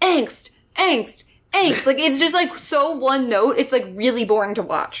time. Angst, angst, angst. Like it's just like so one note. It's like really boring to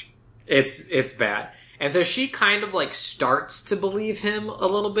watch. It's bad. And so she kind of, like, starts to believe him a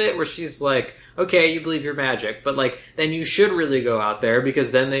little bit, where she's like, okay, you believe your magic, but, like, then you should really go out there,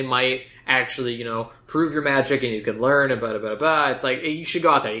 because then they might actually, you know, prove your magic and you can learn and blah, blah, blah. It's like, you should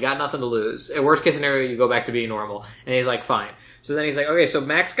go out there. You got nothing to lose. In worst case scenario, you go back to being normal. And he's like, fine. So then he's like, okay, so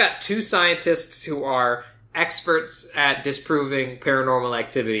Max got 2 scientists who are experts at disproving paranormal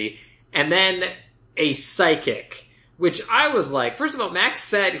activity, and then a psychic. Which I was like, first of all, Max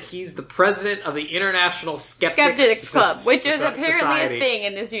said he's the president of the International Skeptics Club, which is apparently Society. a thing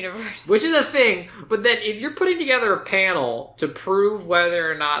in this universe. Which is a thing, but then if you're putting together a panel to prove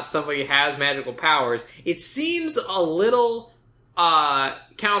whether or not somebody has magical powers, it seems a little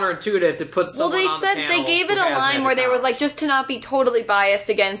counterintuitive to put someone on the panel. They gave it a line where there was like, just to not be totally biased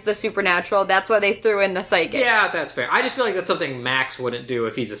against the supernatural, that's why they threw in the psychic. Yeah, that's fair. I just feel like that's something Max wouldn't do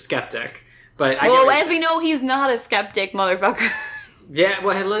if he's a skeptic. But as we know, he's not a skeptic, motherfucker. Yeah,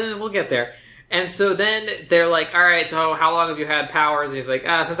 well, we'll get there. And so then they're like, all right, so how long have you had powers? And he's like,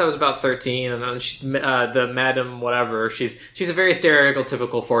 since I was about 13. And then the madam, whatever, she's a very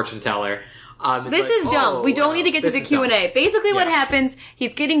stereotypical fortune teller. This is dumb. We don't need to get to the Q&A. Dumb. Basically what happens,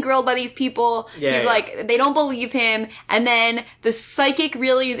 he's getting grilled by these people. He's like, they don't believe him. And then the psychic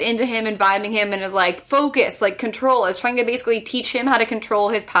really is into him and vibing him and is like, focus, like control. Is trying to basically teach him how to control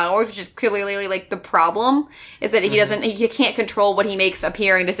his powers, which is clearly like the problem, is that he can't control what he makes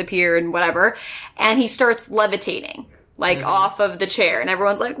appear and disappear and whatever. And he starts levitating. Like, off of the chair. And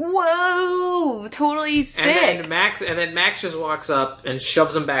everyone's like, whoa, totally sick. And then Max just walks up and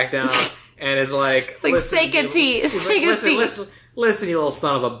shoves him back down. And is like, it's like, take a seat. Take a seat. Listen, you little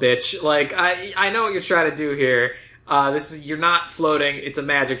son of a bitch. Like, I know what you're trying to do here. You're not floating. It's a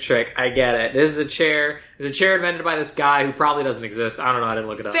magic trick. I get it. This is a chair. It's a chair invented by this guy who probably doesn't exist. I don't know. I didn't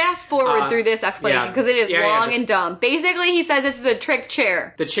look it up. Fast forward through this explanation because it is long and dumb. Basically, he says this is a trick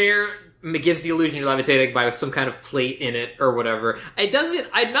chair. The chair gives the illusion you're levitating by some kind of plate in it or whatever. It doesn't.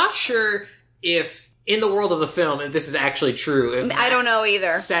 I'm not sure if, in the world of the film, if this is actually true. If I don't know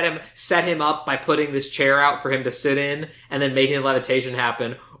either. Set him up by putting this chair out for him to sit in and then making the levitation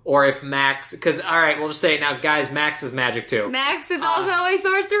happen. Or if Max... Because, alright, we'll just say it now, guys, Max is magic too. Max is also a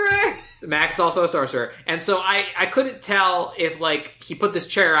sorcerer! Max is also a sorcerer. And so I couldn't tell if, like, he put this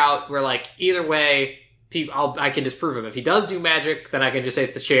chair out where, like, either way... I can disprove him. If he does do magic, then I can just say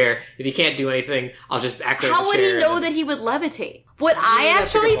it's the chair. If he can't do anything, I'll just act like the chair. How would he know that he would levitate? What I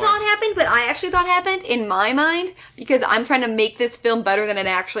actually thought happened in my mind, because I'm trying to make this film better than it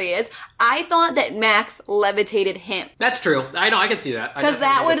actually is, I thought that Max levitated him. That's true. I know, I can see that. Because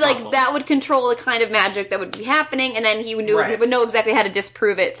that would control the kind of magic that would be happening, and then he would know exactly how to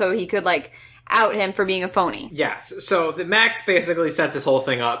disprove it, so he could, like, out him for being a phony. Yes. So the Max basically set this whole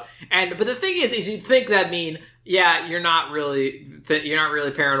thing up. But the thing is you'd think that mean, yeah, you're not really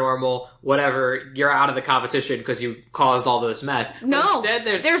paranormal, whatever, you're out of the competition because you caused all this mess. No.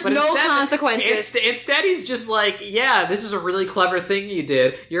 There's no consequences. Instead he's just like, yeah, this is a really clever thing you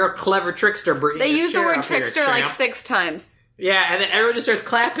did. You're a clever trickster bringing They this use the chair word up here, trickster like 6 times. Yeah, and then everyone just starts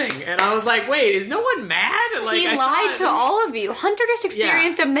clapping, and I was like, wait, is no one mad? Like, he lied to all of you. Hunter just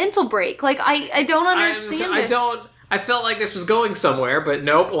experienced a mental break. Like, I don't understand it. I felt like this was going somewhere, but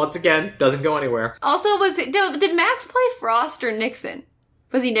nope, once again, doesn't go anywhere. Also, did Max play Frost or Nixon?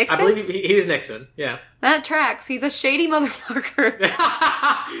 Was he Nixon? I believe he was Nixon, yeah. That tracks. He's a shady motherfucker.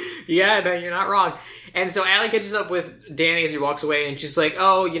 Yeah, no, you're not wrong. And so Allie catches up with Danny as he walks away, and she's like,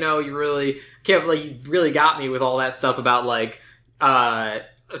 "Oh, you really got me with all that stuff about like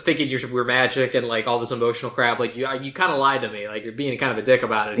thinking you were magic and like all this emotional crap. Like you kind of lied to me. Like you're being kind of a dick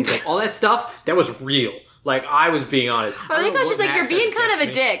about it." And he's like, "All that stuff that was real. Like I was being honest." I think I was just like, "You're being kind of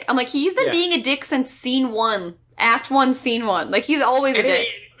a dick." I'm like, he's been being a dick since scene 1, act 1, scene 1. Like he's always a dick.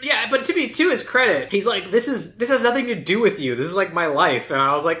 Yeah, but to his credit, he's like, this has nothing to do with you. This is like my life. And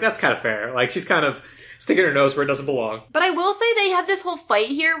I was like, that's kind of fair. Like she's kind of sticking her nose where it doesn't belong. But I will say they have this whole fight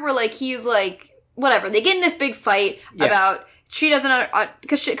here where like he's like, whatever. They get in this big fight about she doesn't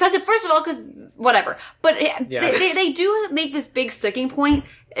because whatever. But they do make this big sticking point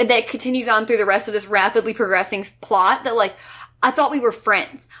that continues on through the rest of this rapidly progressing plot that like, I thought we were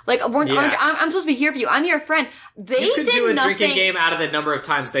friends. Like, I'm supposed to be here for you. I'm your friend. You could do a drinking game out of the number of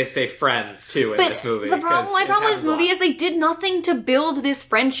times they say friends, too, in this movie. My problem with this movie is they did nothing to build this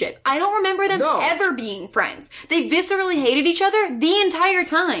friendship. I don't remember them ever being friends. They viscerally hated each other the entire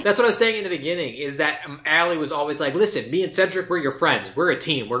time. That's what I was saying in the beginning, is that Allie was always like, listen, me and Cedric, we're your friends. We're a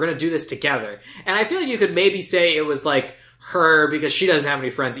team. We're going to do this together. And I feel like you could maybe say it was like her, because she doesn't have any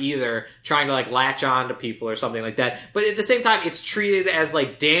friends either, trying to, like, latch on to people or something like that. But at the same time, it's treated as,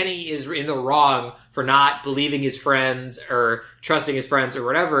 like, Danny is in the wrong for not believing his friends or trusting his friends or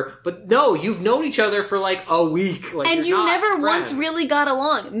whatever. But no, you've known each other for, like, a week. Like, And you're you not never friends. once really got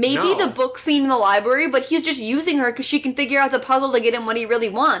along. Maybe No. the book scene in the library, but he's just using her because she can figure out the puzzle to get him what he really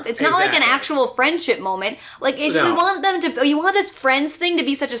wants. It's not like an Exactly. actual friendship moment. Like, if No. you want them to, you want this friends thing to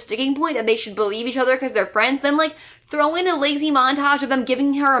be such a sticking point that they should believe each other because they're friends, then, like, throw in a lazy montage of them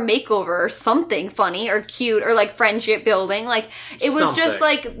giving her a makeover or something funny or cute or, like, friendship building. Like, it was just,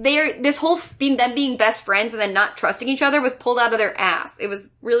 Something. like, this whole them being best friends and then not trusting each other was pulled out of their ass. It was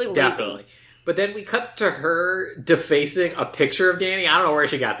really lazy. Definitely. But then we cut to her defacing a picture of Danny. I don't know where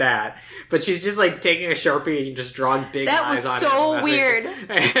she got that. But she's just, like, taking a Sharpie and just drawing big That eyes was on so him. weird.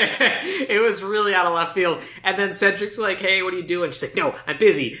 It was really out of left field. And then Cedric's like, hey, what are you doing? She's like, no, I'm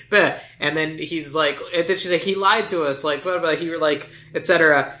busy. Bah. And then he's like, and then she's like, he lied to us. Like, blah, blah, he were like,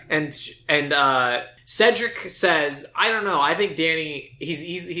 etc. And Cedric says, I don't know, I think Danny,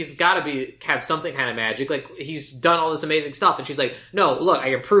 he's gotta have something kind of magic, like, he's done all this amazing stuff, and she's like, no, look, I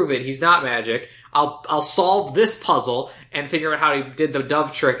can prove it, he's not magic, I'll solve this puzzle, and figure out how he did the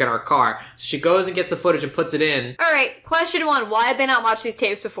dove trick in our car. So she goes and gets the footage and puts it in. Alright, question 1, why have they not watched these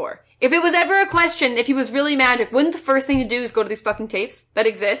tapes before? If it was ever a question, if he was really magic, wouldn't the first thing to do is go to these fucking tapes that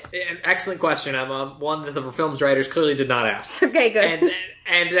exist? An excellent question, Emma, one that the film's writers clearly did not ask. Okay, good.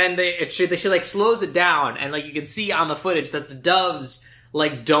 And then she like slows it down, and like you can see on the footage that the doves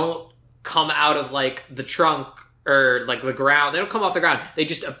like don't come out of like the trunk or like the ground. They don't come off the ground. They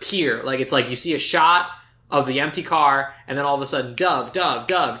just appear. Like it's like you see a shot of the empty car, and then all of a sudden, dove, dove,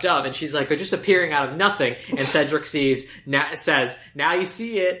 dove, dove, and she's like, they're just appearing out of nothing. And Cedric says, now you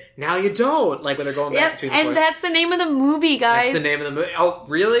see it, now you don't. Like when they're going back Yep, between the and floors. that's the name of the movie, guys. That's the name of the movie. Oh,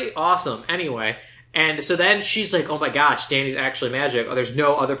 really? Awesome. Anyway. And so then she's like, oh my gosh, Danny's actually magic. Oh, there's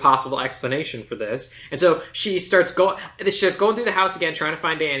no other possible explanation for this. And so she starts going through the house again, trying to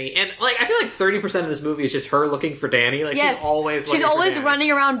find Danny. And like, I feel like 30% of this movie is just her looking for Danny. Like, Yes. she's always looking for Danny.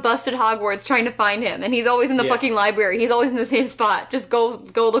 running around busted Hogwarts trying to find him, and he's always in the Yeah. fucking library. He's always in the same spot. Just go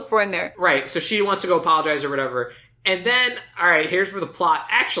look for him there. Right, so she wants to go apologize or whatever. And then, alright, here's where the plot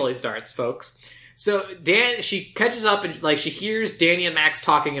actually starts, folks. So she catches up and like she hears Danny and Max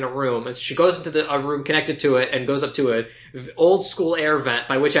talking in a room, and she goes into a room connected to it and goes up to it. Old school air vent,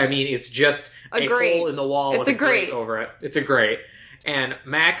 by which I mean it's just a grate. hole in the wall It's with a a grate grate. over it. It's a grate. And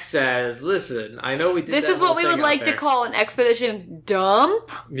Max says, "Listen, I know we did. This that is what whole we thing would out like to there." call an expedition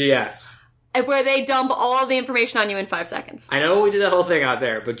dump, Yes. where they dump all the information on you in 5 seconds. I know we did that whole thing out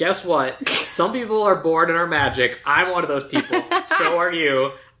there, but guess what? Some people are bored and are magic. I'm one of those people. So are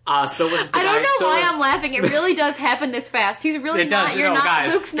you. So was I don't know so why was- I'm laughing. It really does happen this fast. He's really It does. not. You're no, not.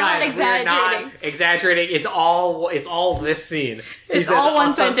 guys, Luke's not guys, exaggerating. We're not exaggerating. It's all this scene. He It's says, all one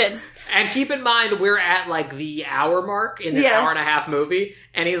 "Also-" sentence. And keep in mind, we're at like the hour mark in this Yeah. hour and a half movie.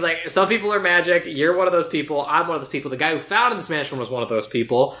 And he's like, some people are magic. You're one of those people. I'm one of those people. The guy who founded this mansion was one of those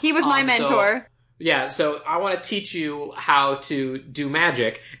people. He was my So- mentor. yeah, so I want to teach you how to do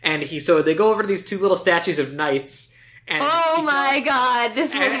magic. And so they go over to these two little statues of knights. And Oh he my tells- god,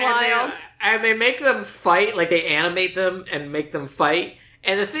 this was wild. and they make them fight, like they animate them and make them fight.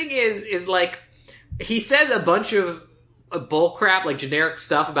 And the thing is like, he says a bunch of bullcrap, like generic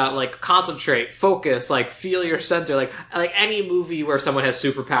stuff about like concentrate, focus, like feel your center, like any movie where someone has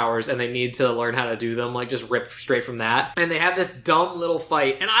superpowers and they need to learn how to do them, like just ripped straight from that. And they have this dumb little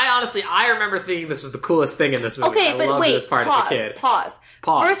fight. And I remember thinking this was the coolest thing in this movie. Okay, I but loved wait, this part pause, as a kid. pause.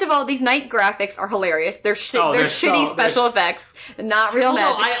 Pause. First of all, these night graphics are hilarious. They're Oh, they're they're so- shitty special effects, not real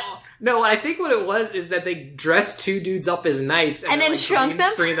Well, magic. No, I think what it was is that they dressed two dudes up as knights And then like, shrunk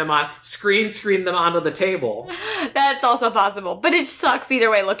them? screen them onto the table. That's also possible, but it sucks either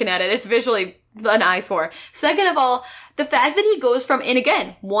way looking at it. It's visually an eyesore. Second of all, the fact that he goes from, and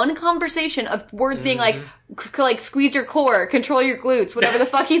again, one conversation of words being like, like squeeze your core, control your glutes, whatever the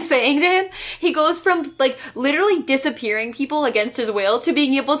fuck he's saying to him, he goes from like literally disappearing people against his will to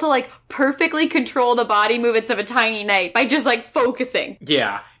being able to like perfectly control the body movements of a tiny knight by just like focusing.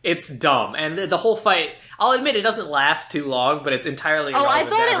 Yeah, it's dumb. And the whole fight, I'll admit it doesn't last too long, but it's entirely Oh, I irrelevant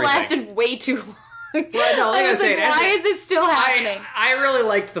to thought it everything. lasted way too long. Well, no, like I I was was like, saying, why is this still happening? I really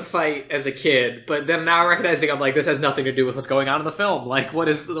liked the fight as a kid, but then now recognizing I'm like, this has nothing to do with what's going on in the film. Like, what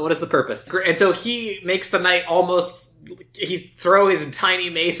is the purpose? And so he makes the knight he throw his tiny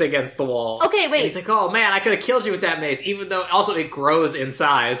mace against the wall. Okay, wait. And he's like, oh man, I could have killed you with that mace, even though also it grows in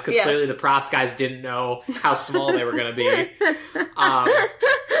size, because Yes. clearly the props guys didn't know how small they were going to be.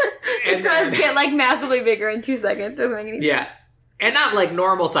 It does get like massively bigger in 2 seconds. Doesn't make any sense. Yeah. And not like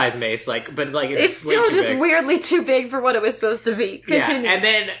normal size mace, but like It's way still too just big. weirdly too big for what it was supposed to be. Continue.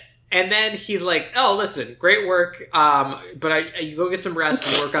 Yeah, and then he's like, "Oh, listen, great work. But you go get some rest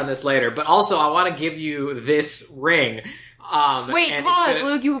and work on this later. But also, I want to give you this ring." Wait, and pause, it's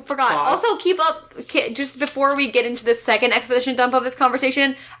gonna- Luke, you forgot. Pause. Also, keep up, just before we get into the second exposition dump of this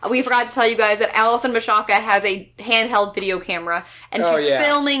conversation, we forgot to tell you guys that Alison Mashaka has a handheld video camera, and Oh, she's yeah.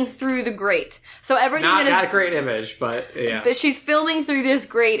 filming through the grate. So everything Not that a is... great image, but yeah. But she's filming through this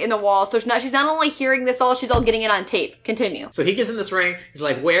grate in the wall, so she's not only hearing this all, she's all getting it on tape. Continue. So he gives him this ring. He's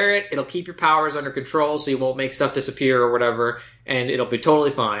like, wear it. It'll keep your powers under control so you won't make stuff disappear or whatever. And it'll be totally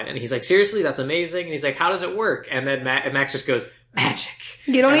fine. And he's like, seriously? That's amazing. And he's like, how does it work? And then Max just goes, magic.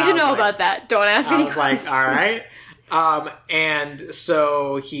 You don't And need to I was know like- about that. Don't ask I any was like, questions. all right. And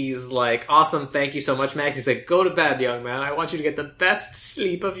so he's like, awesome. Thank you so much, Max. He's like, go to bed, young man. I want you to get the best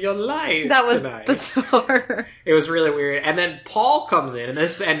sleep of your life That was tonight. bizarre. It was really weird. And then Paul comes in, and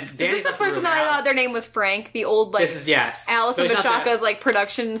Danny's Is this the up person room that I now. thought their name was Frank? The old, like, This is, yes. Alison No, he's not Mashaka's, that. like,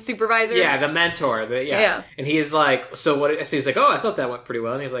 production supervisor? Yeah, the mentor. Yeah. And he's like, so what? So he's like, oh, I thought that went pretty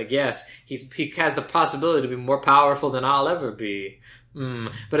well. And he's like, yes, he has the possibility to be more powerful than I'll ever be.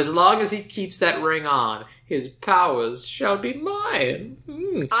 But as long as he keeps that ring on, his powers shall be mine.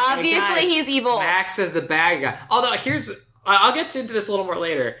 Obviously, And guys, he's evil. Max is the bad guy. Although I'll get into this a little more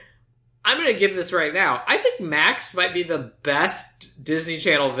later. I'm going to give this right now. I think Max might be the best Disney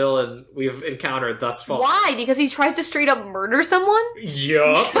Channel villain we've encountered thus far. Why? Because he tries to straight up murder someone?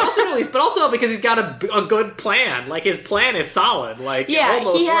 Yup. but also because he's got a good plan. Like, his plan is solid. Like, it Yeah,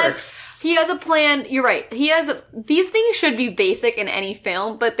 almost he works. has a plan. You're right. These things should be basic in any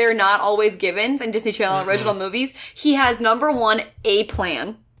film, but they're not always givens in Disney Channel original movies. He has, number one, a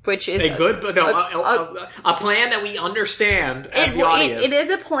plan, which is A good, but no, a plan that we understand as the audience. it is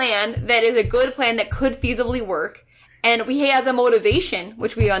a plan that is a good plan that could feasibly work. And he has a motivation,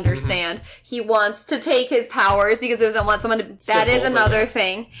 which we understand. He wants to take his powers because he doesn't want someone to... That is Simple, but another yes.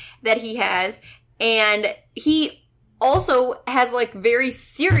 thing that he has. And he also has, like,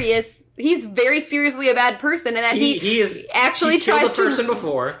 he's very seriously a bad person, and that he is actually he's killed tries a person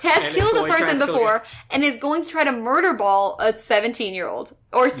before. has and killed is a going to try person to kill before, again. and is going to try to murder ball a 17-year-old.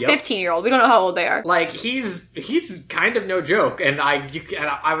 Or Yep. 15-year-old. We don't know how old they are. Like, he's kind of no joke, and I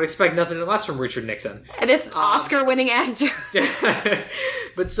would expect nothing less from Richard Nixon. And this Oscar-winning actor.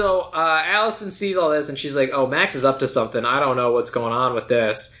 But so Allison sees all this, and she's like, "Oh, Max is up to something. I don't know what's going on with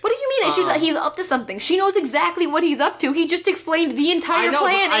this." What do you mean? He's up to something. She knows exactly what he's up to. He just explained the entire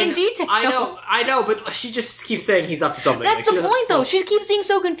plan in detail. I know, but she just keeps saying he's up to something. That's Like, she the doesn't point, though. feel- She keeps being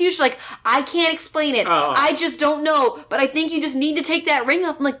so confused. She's like, I can't explain it. Oh. I just don't know. But I think you just need to take that ring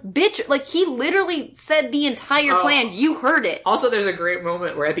off. I'm like, bitch, like, he literally said the entire Oh. plan. You heard it. Also, there's a great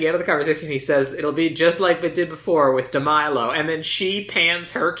moment where at the end of the conversation he says, it'll be just like it did before with DeMilo, and then she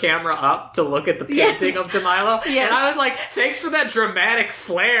pans her camera up to look at the painting Yes. of DeMilo, Yes. and I was like, thanks for that dramatic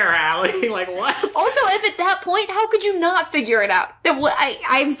flair, Allie. Like, what? Also, if at that point, how could you not figure it out?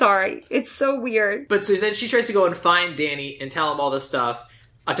 I'm sorry. It's so weird. But so then she tries to go and find Danny and tell him all this stuff,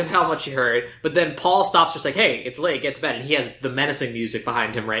 to tell him what she heard, but then Paul stops her, just like, hey, it's late, get to bed, and he has the menacing music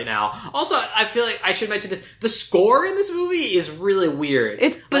behind him right now. Also, I feel like I should mention this, the score in this movie is really weird.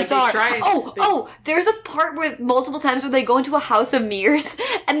 It's Like, they bizarre. try- There's a part where multiple times where they go into a house of mirrors,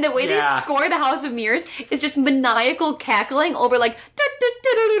 and the way Yeah. they score the house of mirrors is just maniacal cackling over like,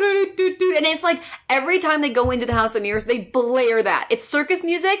 and it's like every time they go into the house of mirrors, they blare that. It's circus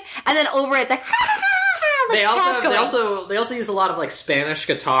music, and then over it, it's like, like They cackling. also use a lot of like Spanish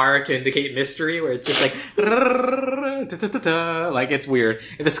guitar to indicate mystery, where it's just like like it's weird.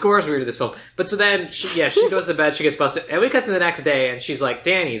 And the score is weird in this film. But so then she goes to bed, she gets busted, and we cut to the next day, and she's like,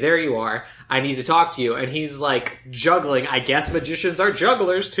 "Danny, there you are. I need to talk to you." And he's like juggling. I guess magicians are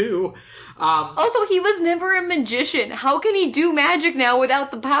jugglers too. Also, he was never a magician. How can he do magic now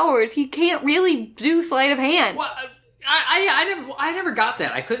without the powers? He can't really do sleight of hand. Well, I never got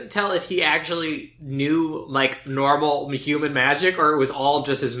that. I couldn't tell if he actually knew like normal human magic or it was all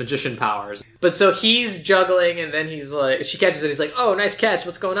just his magician powers. But so he's juggling, and then he's like, she catches it. He's like, "Oh, nice catch.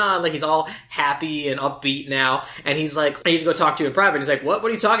 What's going on?" Like he's all happy and upbeat now, and he's like, "I need to go talk to you in private." He's like, "What?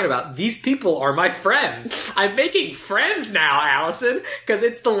 What are you talking about? These people are my friends. I'm making friends now, Allison, because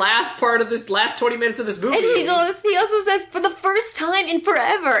it's the last part of this last 20 minutes of this movie." And he also says, for the first time in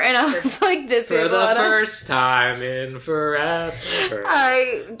forever. And I was like, this For is the what first time in forever.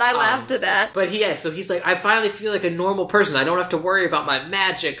 I laughed at that. But so he's like, I finally feel like a normal person. I don't have to worry about my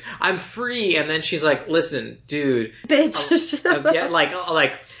magic. I'm free. And then she's like, listen, dude. Bitch. Yeah,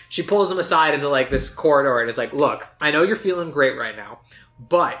 like she pulls him aside into like this corridor and is like, look, I know you're feeling great right now,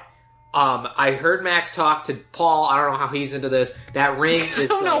 but I heard Max talk to Paul. I don't know how he's into this. That ring is. I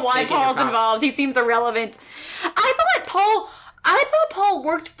don't know why Paul's involved. He seems irrelevant. I thought Paul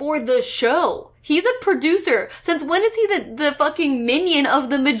worked for the show. He's a producer. Since when is he the fucking minion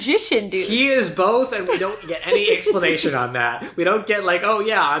of the magician dude? He is both, and we don't get any explanation on that. We don't get like, oh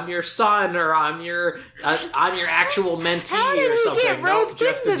yeah, I'm your son, or I'm your actual mentee, How did or he something. get roped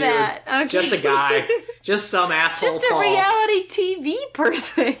just a into dude, that? Okay. just a guy, just some asshole. Just a Paul. reality TV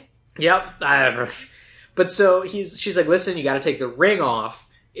person. Yep. But so she's like, listen, you got to take the ring off.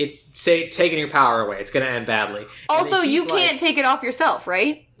 It's taking your power away. It's going to end badly. Also, you can't take it off yourself,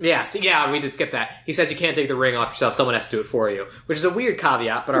 right? Yeah, we did skip that. He says you can't take the ring off yourself. Someone has to do it for you, which is a weird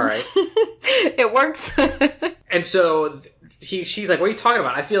caveat, but all right. It works. And so she's like, what are you talking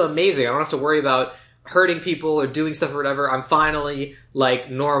about? I feel amazing. I don't have to worry about hurting people or doing stuff or whatever. I'm finally,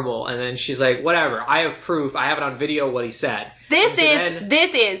 like, normal. And then she's like, whatever. I have proof. I have it on video what he said. This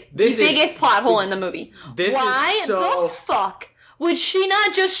is the biggest plot hole in the movie. Why the fuck would she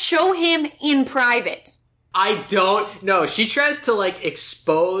not just show him in private? I don't know. She tries to, like,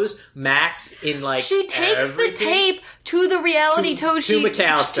 expose Max in, like, she takes everything. the tape to the reality to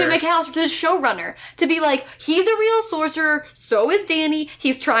McAllister, to the showrunner, to be like, he's a real sorcerer, so is Danny,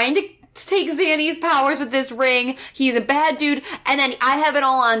 he's trying to take Zanny's powers with this ring, he's a bad dude, and then I have it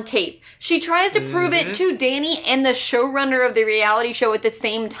all on tape. She tries to prove it to Danny and the showrunner of the reality show at the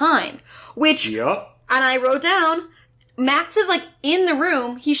same time, which, and I wrote down, Max is, like, in the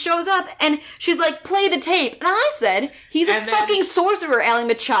room, he shows up, and she's like, play the tape. And I said, he's a fucking sorcerer,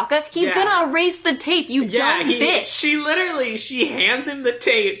 Ally Machaca. He's gonna erase the tape, you dumb bitch. She hands him the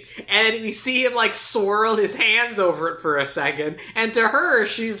tape, and we see him, like, swirl his hands over it for a second, and to her,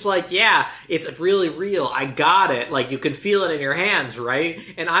 she's like, yeah, it's really real, I got it, like, you can feel it in your hands, right?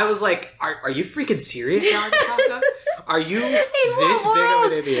 And I was like, are you freaking serious, Ally Machaca? Are you this big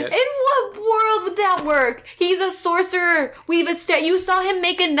of an idiot? In what world would that work? He's a sorcerer. You saw him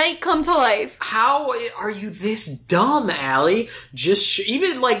make a knight come to life. How are you this dumb, Allie? Just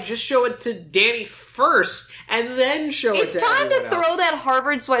show it to Danny first, and then show it to It's time to everyone else. throw that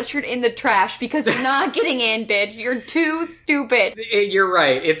Harvard sweatshirt in the trash because you're not getting in, bitch. You're too stupid. You're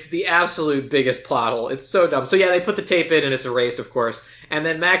right. It's the absolute biggest plot hole. It's so dumb. So yeah, they put the tape in and it's erased, of course. And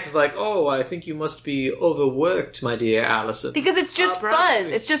then Max is like, oh, I think you must be overworked, my dear Allison. Because it's just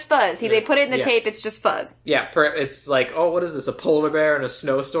fuzz. It's just fuzz. They put it in the tape, it's just fuzz. Yeah, it's like, oh, what is this, a polar bear in a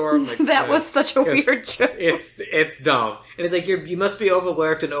snowstorm? Like, that was such a weird joke. It's dumb. And it's like, you must be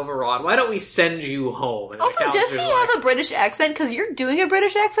overworked and overwrought. Why don't we send you home? And also, does he have a British accent? Because you're doing a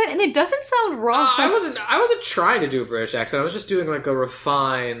British accent, and it doesn't sound wrong. I wasn't trying to do a British accent. I was just doing, like, a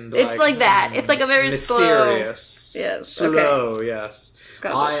refined, It's like that. It's like a very mysterious. Slow. Yes. Slow, okay. Yes.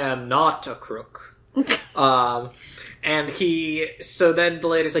 Got it. I am not a crook. So then the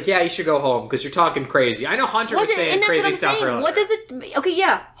lady's like, yeah, you should go home because you're talking crazy. I know Hunter was saying crazy stuff earlier. What does it... Okay,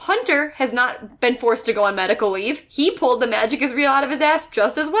 yeah. Hunter has not been forced to go on medical leave. He pulled the magic is real out of his ass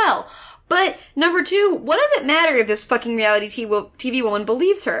just as well. But, number two, what does it matter if this fucking reality TV woman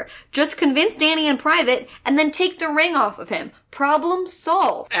believes her? Just convince Danny in private and then take the ring off of him. Problem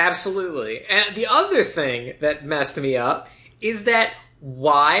solved. Absolutely. And the other thing that messed me up is that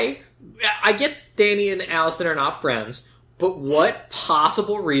why... I get Danny and Allison are not friends, but what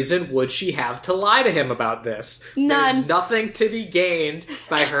possible reason would she have to lie to him about this? None. There's nothing to be gained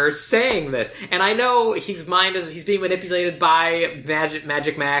by her saying this. And I know he's being manipulated by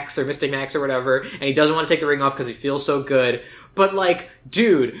Magic Max or Mystic Max or whatever, and he doesn't want to take the ring off because he feels so good. But, like,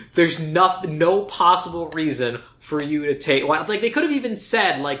 dude, there's no possible reason for you to take... Like, they could have even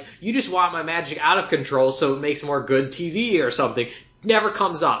said, like, you just want my magic out of control so it makes more good TV or something. Never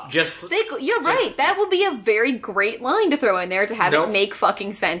comes up. You're right. That would be a very great line to throw in there to have it make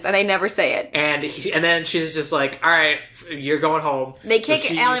fucking sense, and they never say it. And then she's just like, all right, you're going home. They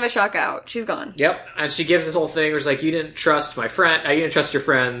kick Ally Machaca out. She's gone. Yep. And she gives this whole thing where it's like, you didn't trust my friend. You didn't trust your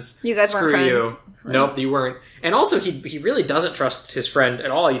friends. You guys weren't friends. You. Nope, you weren't. And also, he really doesn't trust his friend at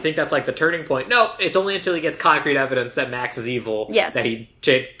all. You think that's like the turning point. Nope, it's only until he gets concrete evidence that Max is evil that he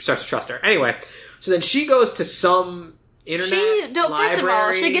starts to trust her. Anyway, so then she goes to some... First of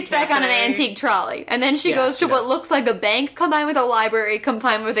all, she gets back on an antique trolley, and then she goes to what looks like a bank combined with a library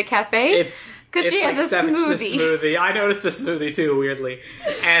combined with a cafe. Because she has a smoothie. I noticed the smoothie too, weirdly.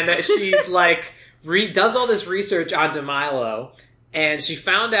 And she's like, does all this research onto Milo, And she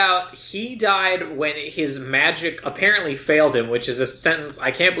found out he died when his magic apparently failed him, which is a sentence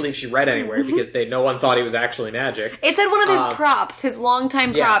I can't believe she read anywhere because no one thought he was actually magic. It said one of his props, his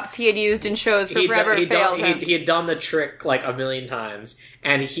longtime props he had used in shows for forever failed him. He had done the trick like a million times,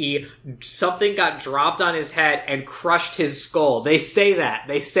 and something got dropped on his head and crushed his skull. They say that.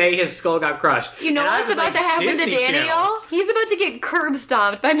 They say his skull got crushed. You know what's about to happen to Daniel? He's about to get curb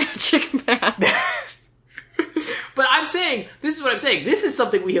stomped by Magic Man. But I'm saying, this is what I'm saying. This is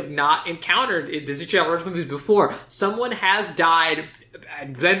something we have not encountered in Disney Channel original movies before. Someone has died,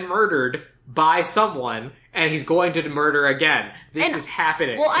 then murdered by someone, and he's going to murder again. This is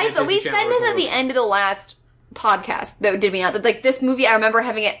happening. Well, we said this at the end of the last podcast, though, did we not? That like this movie, I remember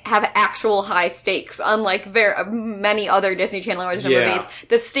having it have actual high stakes, unlike many other Disney Channel original movies.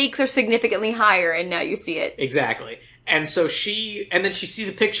 The stakes are significantly higher, and now you see it. Exactly. And so then she sees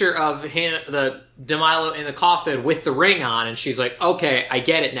a picture of him, the DeMilo in the coffin with the ring on, and she's like, okay, I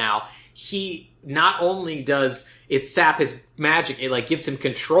get it now. He, not only does it sap his magic, it like gives him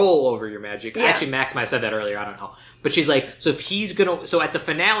control over your magic. Yeah. Actually, Max might have said that earlier, I don't know. But she's like, so at the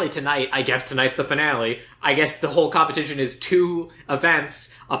finale tonight, I guess tonight's the finale, I guess the whole competition is 2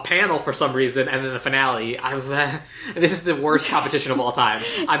 events, a panel for some reason, and then the finale. This is the worst competition of all time.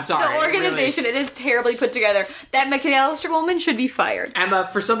 I'm sorry. The organization, it is terribly put together. That McAllister woman should be fired. Emma,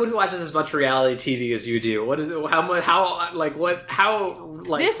 for someone who watches as much reality TV as you do, what is it,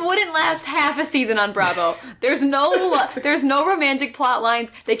 This wouldn't last half a season on Bravo. There's no romantic plot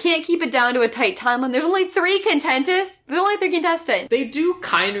lines. They can't keep it down to a tight timeline. There's only 3 contestants. There's only 3 contestants. They do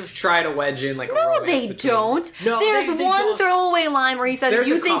kind of try to wedge in like a romance they between don't. No, there's they one don't. throwaway line where he says, There's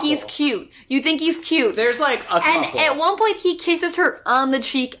you a think couple. he's cute. You think he's cute. There's like a couple. And at one point he kisses her on the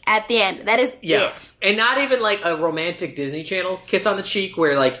cheek at the end. That is it. And not even like a romantic Disney Channel kiss on the cheek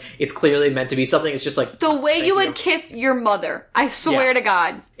where like it's clearly meant to be something. It's just like The way thank you would kiss your mother. I swear to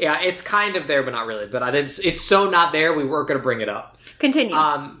God. Yeah, it's kind of there, but not really. But it's so not there, we weren't going to bring it up. Continue.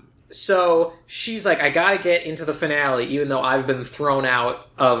 So she's like, I gotta get into the finale, even though I've been thrown out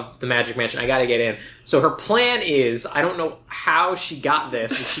of the Magic Mansion. I gotta get in. So her plan is, I don't know how she got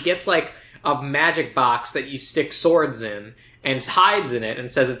this, but she gets like a magic box that you stick swords in and hides in it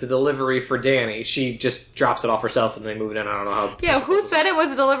and says it's a delivery for Danny. She just drops it off herself and they move it in. I don't know how. Yeah, who said it was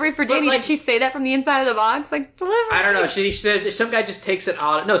a delivery for Danny? like- Did she say that from the inside of the box? Like, delivery? I don't know. She said some guy just takes it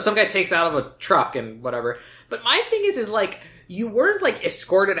out. No, some guy takes it out of a truck and whatever. But my thing is like, you weren't like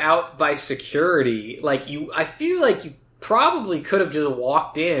escorted out by security. Like I feel like you probably could have just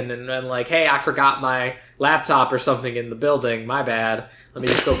walked in and been like, hey, I forgot my laptop or something in the building. My bad. Let me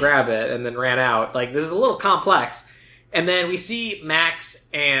just go grab it, and then ran out. Like, this is a little complex. And then we see Max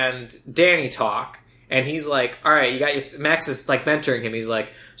and Danny talk. And he's like, all right, you got your... Max is, like, mentoring him. He's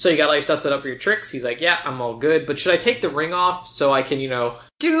like, so you got all your stuff set up for your tricks? He's like, yeah, I'm all good. But should I take the ring off so I can,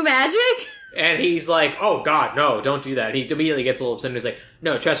 do magic? And he's like, oh, God, no, don't do that. He immediately gets a little upset and he's like,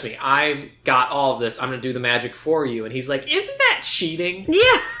 no, trust me, I got all of this. I'm going to do the magic for you. And he's like, isn't that cheating?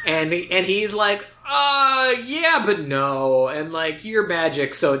 Yeah. And he's like, yeah, but no. And, like, you're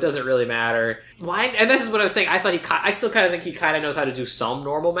magic, so it doesn't really matter. Why? And this is what I was saying. I still kind of think he kind of knows how to do some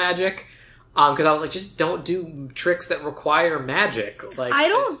normal magic. Because I was like, just don't do tricks that require magic. Like, I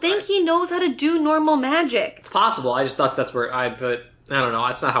don't think he knows how to do normal magic. It's possible. I just thought that's where but I don't know.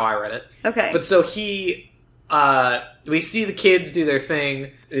 That's not how I read it. Okay. But so we see the kids do their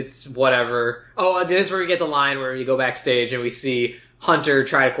thing. It's whatever. Oh, this is where we get the line where we go backstage and we see Hunter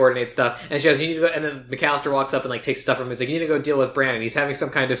try to coordinate stuff. And she goes, you need to go, and then McAllister walks up and like takes stuff from him. He's like, you need to go deal with Brandon. He's having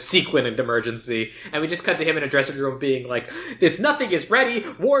some kind of sequin emergency. And we just cut to him in a dressing room being like, nothing is ready.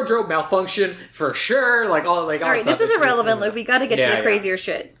 Wardrobe malfunction for sure. Like all right, this is irrelevant, Luke. We gotta get to the crazier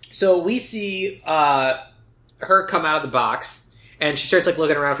shit. So we see, her come out of the box. And she starts, like,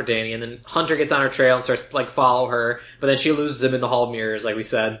 looking around for Danny, and then Hunter gets on her trail and starts, like, follow her, but then she loses him in the hall of mirrors, like we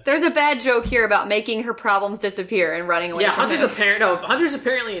said. There's a bad joke here about making her problems disappear and running away from Hunter's him. Hunter's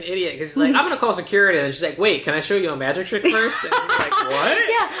apparently an idiot, because he's like, I'm gonna call security, and then she's like, wait, can I show you a magic trick first? And he's like, what?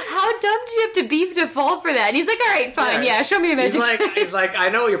 Yeah, how dumb do you have to be to fall for that? And he's like, alright, fine, yeah, show me a magic trick. He's like, I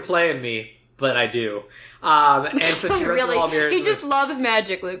know you're playing me, but I do. And so she runs in the hall of mirrors. He just loves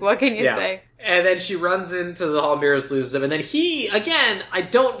magic, Luke, what can you say? And then she runs into the Hall of Mirrors, loses him. And then he, again, I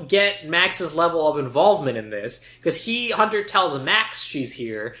don't get Max's level of involvement in this. Because Hunter tells Max she's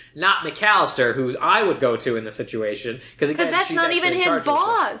here, not McAllister, who I would go to in the situation. Because that's not even his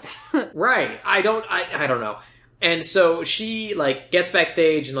boss. Right. I don't know. And so she, like, gets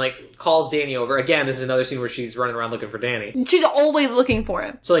backstage and, like, calls Danny over. Again, this is another scene where she's running around looking for Danny. She's always looking for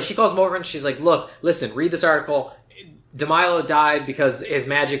him. So, like, she calls him over and she's like, look, listen, read this article. DeMilo died because his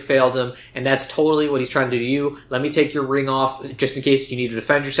magic failed him, and that's totally what he's trying to do to you. Let me take your ring off, just in case you need to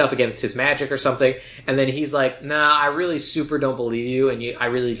defend yourself against his magic or something. And then he's like, nah, I really super don't believe you, and I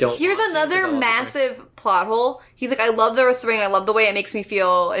really don't Here's want to, 'cause I another love this ring." massive plot hole. He's like, I love the ring. I love the way it makes me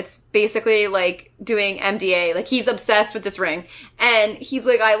feel. It's basically like doing MDA. Like, he's obsessed with this ring. And he's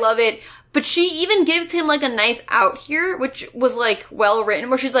like, I love it. But she even gives him, like, a nice out here, which was, like, well written,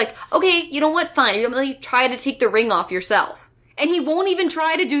 where she's like, okay, you know what, fine, you're gonna try to take the ring off yourself. And he won't even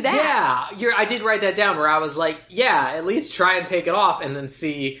try to do that. Yeah, I did write that down, where I was like, yeah, at least try and take it off, and then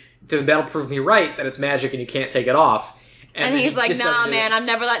see, that'll prove me right that it's magic and you can't take it off. And he's like, nah, man, I'm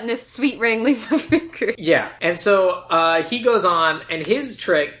never letting this sweet ring leave my finger. Yeah, and so he goes on, and his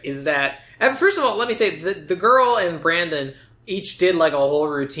trick is that, and first of all, let me say, the girl and Brandon each did, like, a whole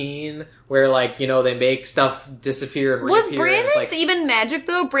routine where, like, you know, they make stuff disappear and reappear. Was Brandon's and it's, like, even magic,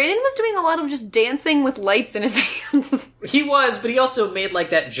 though? Brandon was doing a lot of just dancing with lights in his hands. He was, but he also made,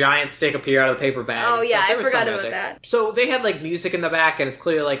 like, that giant stick appear out of the paper bag. Oh, and yeah, stuff. There I was forgot some about magic. that. So they had, like, music in the back, and it's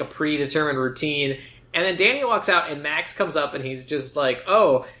clearly, like, a predetermined routine. And then Danny walks out, and Max comes up, and he's just like,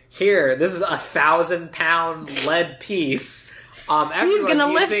 oh, here, this is a 1,000-pound lead piece. He's Everyone, gonna do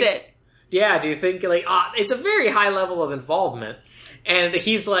you lift think- it. Yeah, do you think, like, it's a very high level of involvement. And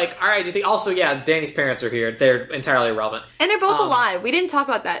he's like, all right, do you think, also, yeah, Danny's parents are here. They're entirely irrelevant. And they're both alive. We didn't talk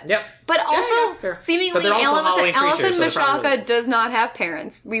about that. Yep. But also, fair. seemingly, But they're also Halloween Allison creatures, so they're probably- Mashaka does not have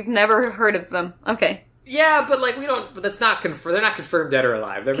parents. We've never heard of them. Okay. Yeah, but, like, but that's not confirmed. They're not confirmed dead or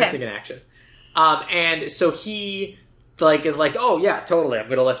alive. They're Okay. missing in action. And so he, like, is like, oh, yeah, totally, I'm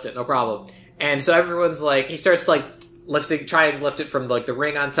gonna lift it, no problem. And so everyone's like, he starts, like, trying to lift it from, like, the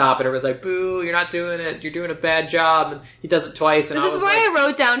ring on top, and everyone's like, boo, you're not doing it, you're doing a bad job, and he does it twice, and This I is was why like, I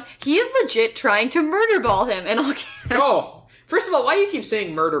wrote down, he is legit trying to murder ball him. And I'll oh, first of all, why do you keep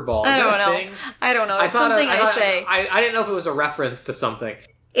saying murder ball? Is I that don't a know. thing? I don't know. It's thought something I say. I didn't know if it was a reference to something.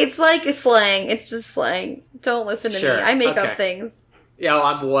 It's like a slang. It's just slang. Don't listen to Sure. me. I make Okay. up things. Yeah, well,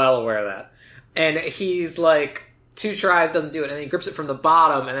 I'm well aware of that. And he's like, 2 tries, doesn't do it, and then he grips it from the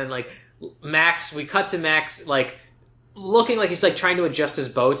bottom, and then, like, we cut to Max, like, looking like he's, like, trying to adjust his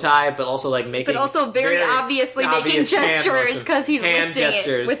bow tie, but also, like, making... But also very obviously making obvious hand gestures motions. because he's Hand lifting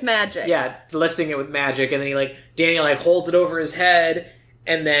gestures. it with magic. Yeah, lifting it with magic, and then he, like, Danny, like, holds it over his head,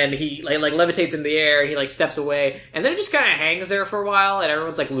 and then he, like levitates in the air, and he, like, steps away, and then it just kind of hangs there for a while, and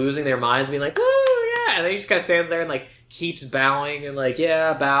everyone's, like, losing their minds, being like, oh, yeah, and then he just kind of stands there and, like, keeps bowing, and, like,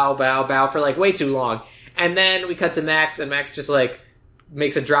 yeah, bow, bow, bow, for, like, way too long. And then we cut to Max, and Max just, like,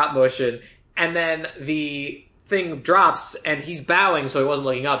 makes a drop motion, and then the thing drops, and he's bowing, so he wasn't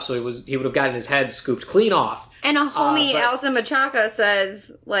looking up, so he would have gotten his head scooped clean off. And a homie, but- Allison Machaka,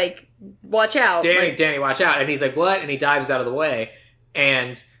 says, like, watch out. Danny, watch out. And he's like, what? And he dives out of the way.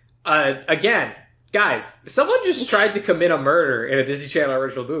 And, again, guys, someone just tried to commit a murder in a Disney Channel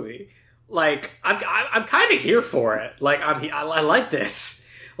original movie. Like, I'm kind of here for it. Like, I like this.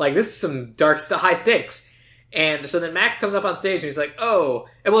 Like, this is some dark stuff, high stakes. And so then Mac comes up on stage and he's like, oh.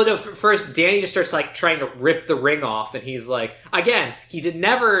 And well, no, first, Danny just starts, like, trying to rip the ring off. And he's like, again, he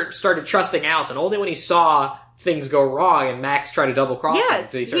never started trusting Allison. Only when he saw things go wrong and Max tried to double cross him.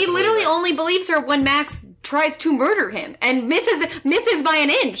 Yes, did start he to believe literally it. only believes her when Max tries to murder him and misses by an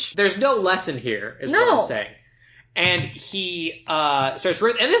inch. There's no lesson here, is what No. I'm saying. And he starts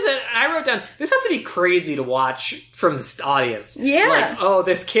and I wrote down, this has to be crazy to watch from the audience. Yeah. Like, oh,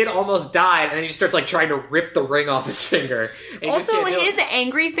 this kid almost died, and then he just starts, like, trying to rip the ring off his finger. And he just Also, can't do it. his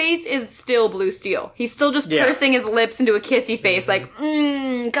angry face is still blue steel. He's still just Yeah. pursing his lips into a kissy face, like, gotta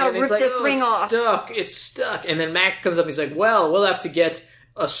And he's rip like, this oh, ring it's off. It's stuck. And then Mac comes up, he's like, well, we'll have to get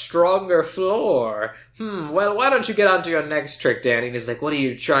a stronger floor. Well, why don't you get on to your next trick, Danny? And he's like, what are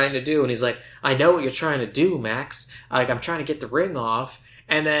you trying to do? And he's like, I know what you're trying to do, Max. Like, I'm trying to get the ring off.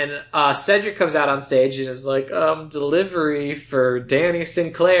 And then Cedric comes out on stage and is like, delivery for Danny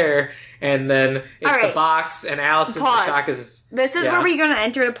Sinclair. And then it's All right. the box, and Allison Pause. Machaka's... This is Yeah. where we're going to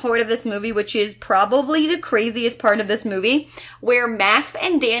enter the part of this movie, which is probably the craziest part of this movie, where Max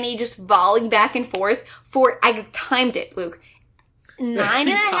and Danny just volley back and forth for, I timed it, Luke,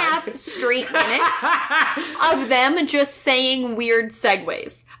 9.5 straight minutes of them just saying weird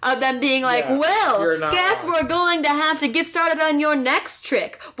segues. Of them being like, Yeah, well, you're not guess wrong. we're going to have to get started on your next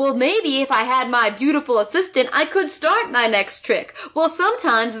trick. Well, maybe if I had my beautiful assistant, I could start my next trick. Well,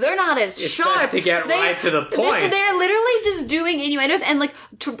 sometimes they're not as It's sharp. best to get right to the point. They're literally just doing innuendos and like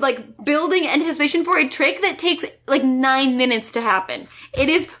building anticipation for a trick that takes like 9 minutes to happen. It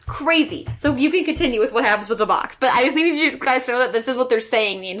is crazy. So you can continue with what happens with the box, but I just need you guys to know that this as what they're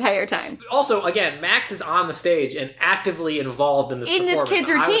saying the entire time. Also, again, Max is on the stage and actively involved in this In this performance.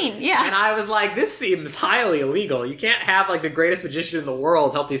 kid's routine, yeah. And I was like, this seems highly illegal. You can't have, like, the greatest magician in the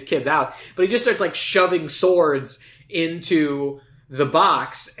world help these kids out. But he just starts, like, shoving swords into the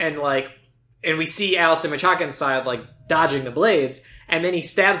box, and, like, and we see Alison Machaca inside, like, dodging the blades, and then he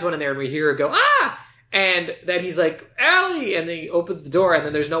stabs one in there, and we hear her go, ah! And then he's like, Allie! And then he opens the door, and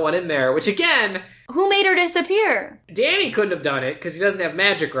then there's no one in there, which, again... Who made her disappear? Danny couldn't have done it because he doesn't have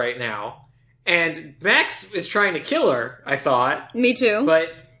magic right now. And Max is trying to kill her, I thought. Me too. But,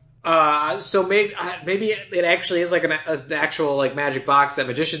 so maybe it actually is like an actual like magic box that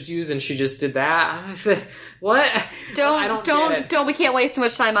magicians use and she just did that. What? Don't, we can't waste too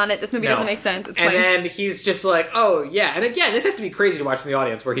much time on it. This movie No. doesn't make sense. It's And fine. then he's just like, oh yeah. And again, this has to be crazy to watch from the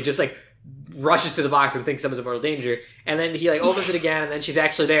audience where he just like rushes to the box and thinks someone's in mortal danger, and then he like opens it again, and then she's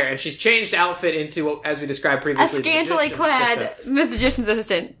actually there, and she's changed outfit into, as we described A previously, the scantily magician's clad assistant. magician's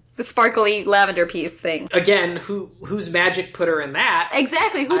assistant. The sparkly lavender piece thing. Again, whose magic put her in that?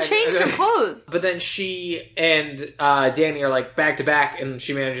 Exactly. Who changed her clothes? But then she and Danny are like back to back, and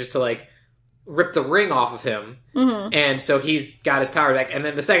she manages to like rip the ring off of him, and so he's got his power back. And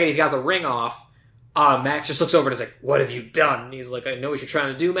then the second he's got the ring off, Max just looks over and is like, "What have you done?" And he's like, "I know what you're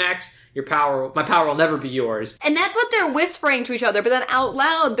trying to do, Max. My power will never be yours." And that's what they're whispering to each other, but then out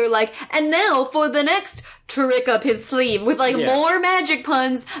loud they're like, and now for the next trick up his sleeve, with like Yeah. more magic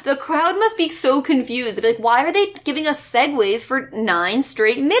puns. The crowd must be so confused. They'd be like, why are they giving us segues for 9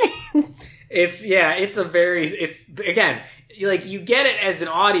 straight minutes? It's again, like you get it as an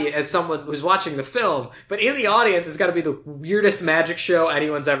audience, as someone who's watching the film, but in the audience, it's got to be the weirdest magic show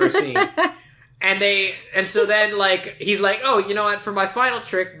anyone's ever seen. And so then, like, he's like, oh, you know what, for my final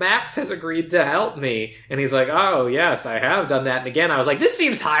trick, Max has agreed to help me. And he's like, oh, yes, I have done that. And again, I was like, this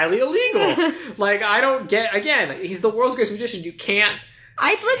seems highly illegal. Like, I don't get, again, he's the world's greatest magician. You can't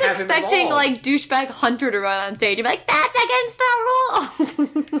I was have him expecting involved. like douchebag Hunter to run on stage and be like, that's against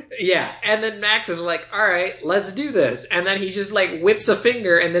the rules. Yeah, and then Max is like, all right, let's do this. And then he just, like, whips a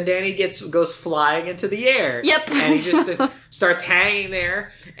finger, and then Danny goes flying into the air. Yep. And he just starts hanging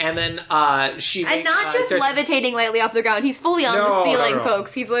there, and then she... And not just starts- levitating lightly off the ground. He's fully on No, the ceiling, no.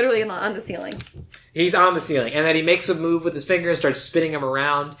 folks. He's literally on the ceiling. He's on the ceiling. And then he makes a move with his finger and starts spinning him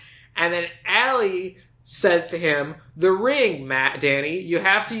around. And then Allie says to him, the ring, Danny, you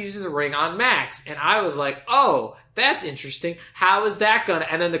have to use the ring on Max. And I was like, oh, that's interesting. How is that gonna...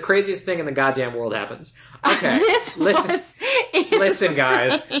 And then the craziest thing in the goddamn world happens. Okay, This was listen,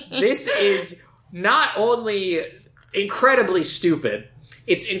 guys. insane. This is not only incredibly stupid,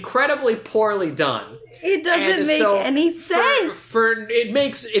 it's incredibly poorly done. It doesn't And make so any sense.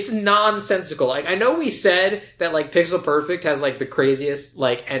 It's nonsensical. Like, I know we said that, like, Pixel Perfect has, like, the craziest,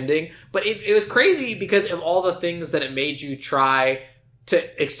 like, ending, but it was crazy because of all the things that it made you try to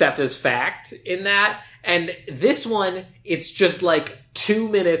accept as fact in that. And this one, it's just, like, 2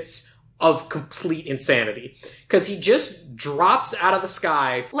 minutes of complete insanity. Because he just drops out of the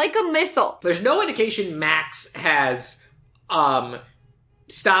sky. Like a missile. There's no indication Max has,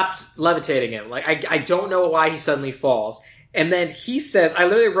 stopped levitating him. Like, I don't know why he suddenly falls. And then he says, I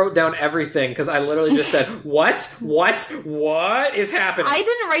literally wrote down everything because I literally just said, what is happening? I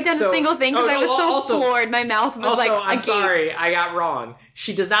didn't write down So- a single thing because oh, I was no, so also- floored. My mouth was Also, like I'm agape. sorry, I got wrong.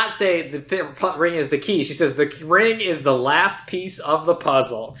 She does not say the ring is the key. She says the ring is the last piece of the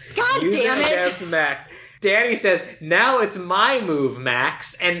puzzle. God Use damn it. against Max. Danny says, now it's my move,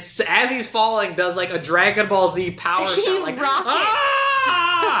 Max. And as he's falling, does like a Dragon Ball Z power He shot. Like, rockets.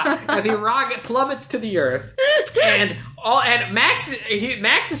 ah! As he plummets to the earth. And Max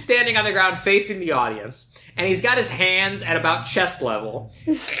is standing on the ground facing the audience. And he's got his hands at about chest level.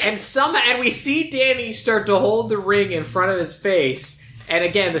 And we see Danny start to hold the ring in front of his face. And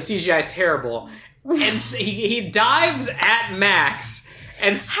again, the CGI is terrible. And he dives at Max.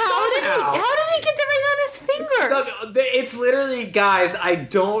 And How did he get the ring on his finger? it's literally, guys, I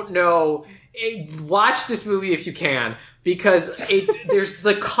don't know. Watch this movie if you can. Because there's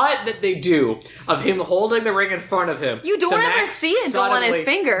the cut that they do of him holding the ring in front of him. You don't to ever Max see it go on his suddenly-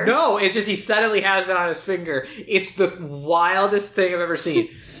 finger. No, it's just he suddenly has it on his finger. It's the wildest thing I've ever seen.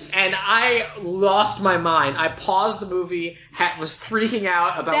 And I lost my mind. I paused the movie, was freaking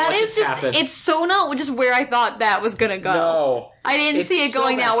out about That what is just just, happened. it's so not just where I thought that was gonna go. No. I didn't It's see it so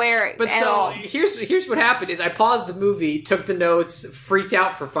going bad. that way But at so all. here's what happened is I paused the movie, took the notes, freaked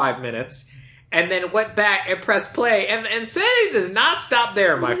out for 5 minutes, and then went back and pressed play. And insanity does not stop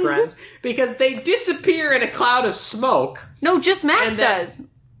there, my friends, because they disappear in a cloud of smoke. No, just Max And then- does.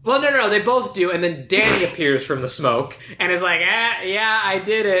 Well, no, they both do, and then Danny appears from the smoke and is like, yeah, I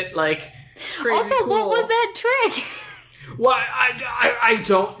did it, like, crazy Also, cool. what was that trick? Well, I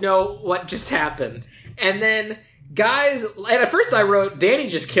don't know what just happened. And then, guys, and at first I wrote, Danny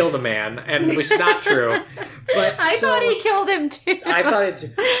just killed a man, which is not true. But I thought he killed him too. I thought it too.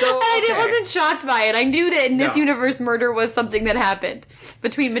 So, I wasn't shocked by it. I knew that in this universe, murder was something that happened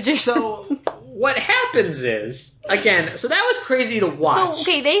between magicians. So, what happens is, again, so that was crazy to watch. So,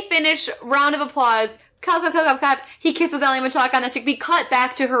 okay, they finish, round of applause, clap, clap, clap, clap, clap. He kisses Ally Machaca on the cheek. We cut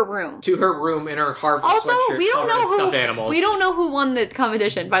back to her room. To her room in her Harvey Also, sweatshirt we don't covered in know stuffed animals. We don't know who won the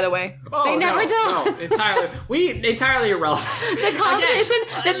competition, by the way. Oh, they never tell us. No, entirely irrelevant. The competition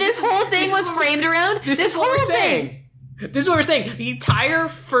that this whole thing was framed around. This is what we're saying. This is what we're saying. The entire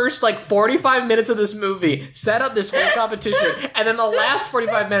first, 45 minutes of this movie set up this whole competition, and then the last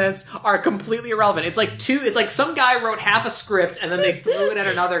 45 minutes are completely irrelevant. It's like some guy wrote half a script, and then they threw it at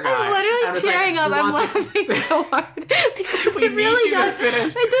another guy. I'm literally tearing up. I'm laughing so hard. Because it really does. It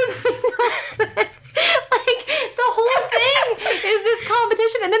does make no sense. The whole thing is this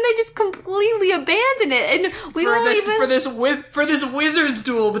competition, and then they just completely abandon it, and we for this wizard's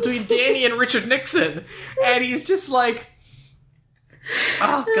duel between Danny and Richard Nixon, and he's just like,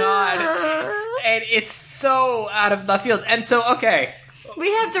 oh god, and it's so out of left field. And so, okay, we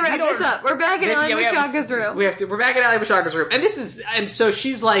have to wrap this up. We're back in Ally Machaca's room. We're back in Ally Machaca's room, and so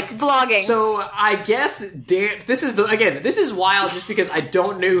she's like vlogging. So I guess this is wild, just because I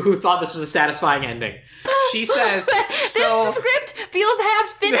don't know who thought this was a satisfying ending. She says, this script feels half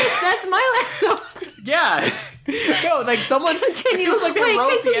finished. That's my last. Yeah. No, someone. Continue. It feels like they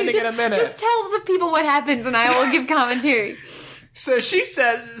wrote the ending in a minute. Just tell the people what happens, and I will give commentary. So she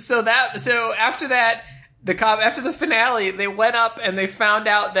says, so after that, after the finale, they went up and they found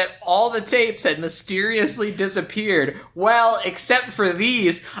out that all the tapes had mysteriously disappeared. Well, except for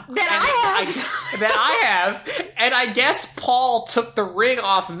these that I have, and I guess Paul took the ring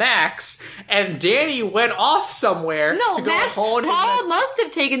off Max, and Danny went off somewhere to go hold him. Paul must have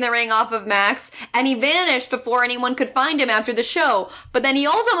taken the ring off of Max, and he vanished before anyone could find him after the show. But then he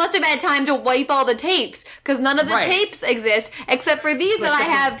also must have had time to wipe all the tapes, because none of the tapes exist except for these that I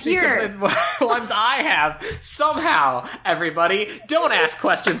have here. The ones I have. Somehow, everybody, don't ask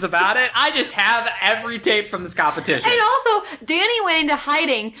questions about it. I just have every tape from this competition. And also, Danny went into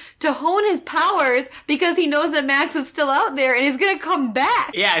hiding to hone his powers because he knows that Max is still out there and is going to come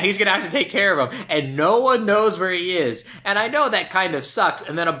back. Yeah, and he's going to have to take care of him. And no one knows where he is. And I know that kind of sucks.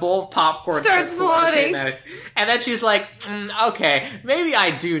 And then a bowl of popcorn starts floating. And then she's like, okay, maybe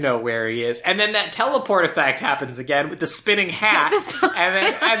I do know where he is. And then that teleport effect happens again with the spinning hat.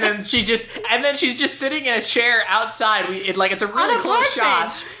 and then she's just sitting in a chair outside. It's a really close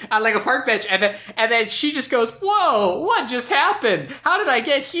shot on a park bench, and then she just goes, "Whoa, what just happened? How did I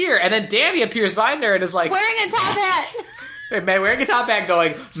get here?" And then Danny appears behind her and is like, wearing a top hat. Wearing a top hat,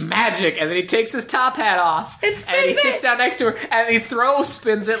 going magic, and then he takes his top hat off, and he sits down next to her, and he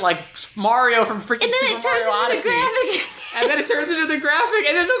spins it like Mario from freaking Super Mario Odyssey. And then it turns into the graphic,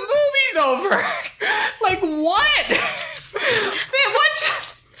 and then the movie's over. What? Man, what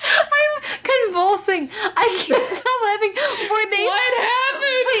just? I'm convulsing. I can't stop laughing. What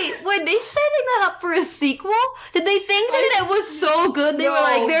happened? Wait, when they setting that up for a sequel, did they think that it was so good? They were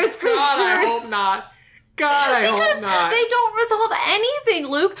like, "There's for sure." I hope not. God, I hope not. They don't resolve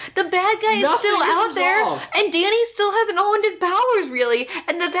anything, Luke. The bad guy is still out there, and Danny still hasn't honed his powers, really,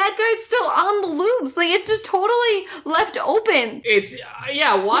 and the bad guy's still on the loose. It's just totally left open.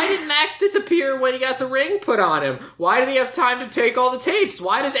 Why did Max disappear when he got the ring put on him? Why did he have time to take all the tapes?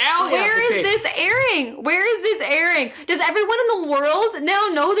 Why does Allie have the tapes? Where is this airing? Does everyone in the world now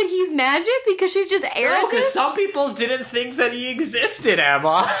know that he's magic because she's just airing No, because some people didn't think that he existed,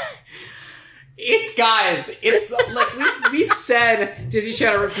 Emma. It's like we've said Disney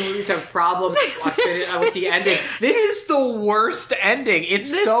Channel movies have problems with the ending. This is the worst ending.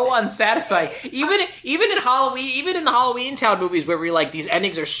 It's so unsatisfying. Even in Halloween, even in the Halloween Town movies where these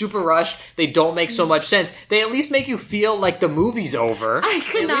endings are super rushed, they don't make so much sense. They at least make you feel like the movie's over. I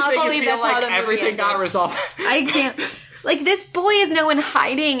could not believe that's how the movie everything got resolved. I can't. This boy is now in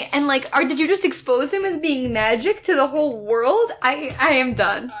hiding, and did you just expose him as being magic to the whole world? I am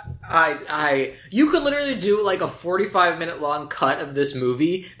done. You could literally do a 45-minute long cut of this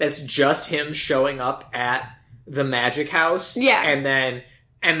movie that's just him showing up at the magic house. Yeah. And then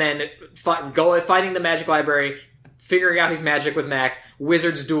finding the magic library, figuring out his magic with Max,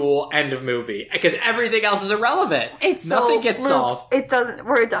 Wizard's Duel, end of movie. Because everything else is irrelevant. Nothing gets solved. It doesn't.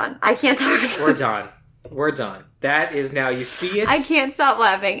 We're done. I can't talk about it. We're done. That is now, you see it. I can't stop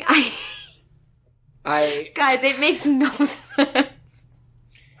laughing. Guys, it makes no sense.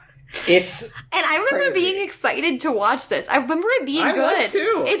 And I remember being excited to watch this. I remember it being good. I was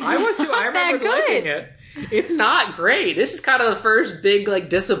too. I remember liking it. It's not great. This is kind of the first big like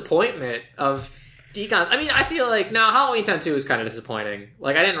disappointment of Decons. I mean, I feel like Halloween Town 2 is kind of disappointing.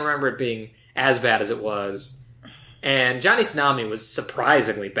 Like I didn't remember it being as bad as it was, and Johnny Tsunami was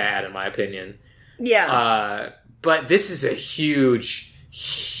surprisingly bad in my opinion. Yeah. But this is a huge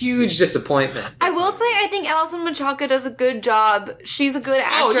disappointment. I will say, I think Alison Machaca does a good job. She's a good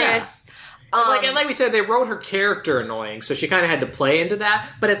actress. And like we said, they wrote her character annoying, so she kind of had to play into that.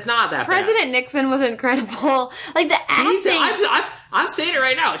 But it's not that President bad. Nixon was incredible. Like the acting. I'm saying it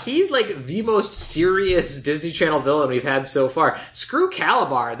right now. He's like the most serious Disney Channel villain we've had so far. Screw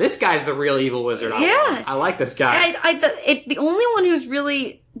Calabar. This guy's the real evil wizard. I like this guy. The only one who's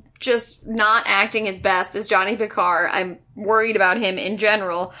really just not acting his best is Johnny Picard. I'm worried about him in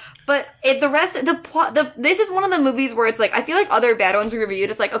general. But the rest of the plot, this is one of the movies where it's like, I feel like other bad ones we reviewed,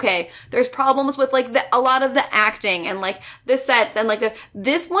 it's like, okay, there's problems with like a lot of the acting and like the sets and like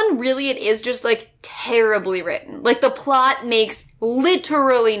this one really, it is just like terribly written. Like the plot makes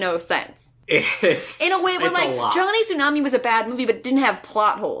literally no sense. It's in a way where like Johnny Tsunami was a bad movie but didn't have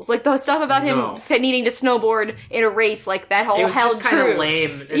plot holes. Like the stuff about him needing to snowboard in a race, like that whole held true. It was just kind of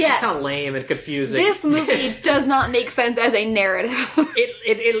lame. It's just kind of lame and confusing. This movie does not make sense as a narrative.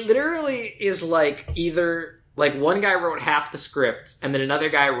 It literally is like either like one guy wrote half the script and then another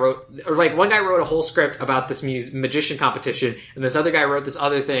guy wrote, or like one guy wrote a whole script about this magician competition and this other guy wrote this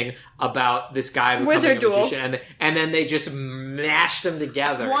other thing about this guy becoming Wizard a magician and then they just mashed them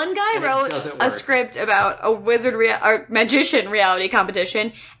together. One guy wrote a script about a wizard or magician reality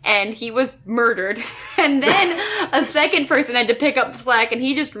competition and he was murdered and then a second person had to pick up the slack and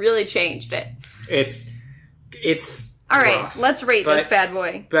he just really changed it. It's all right, rough. let's rate this bad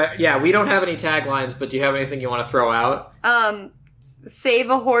boy. But yeah, we don't have any taglines, but do you have anything you want to throw out? Save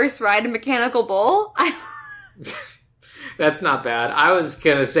a horse, ride a mechanical bull? That's not bad. I was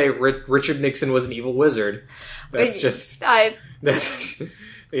going to say Richard Nixon was an evil wizard. That's just... that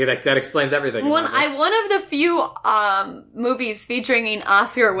explains everything. One of the few movies featuring an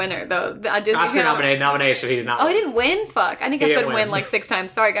Oscar winner, though. Oscar nomination, he did not win. Oh, he didn't win? Fuck. I think I said win like 6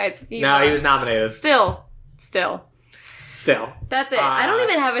 times. Sorry, guys. He was nominated. Still. That's it. I don't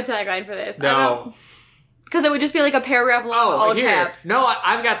even have a tagline for this. No. Because it would just be like a paragraph long, all caps. No,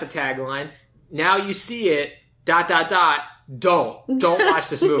 I've got the tagline. Now you see it, ... Don't watch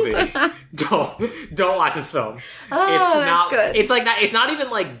this movie. Don't watch this film. Oh, it's that's not good. It's not even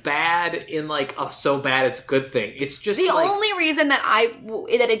like bad in like a so bad it's good thing. It's just the like, only reason that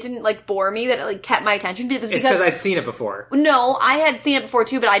it didn't like bore me, that it like kept my attention, was because I'd seen it before. No, I had seen it before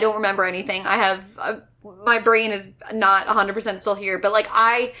too, but I don't remember anything. I have my brain is not 100% still here, but like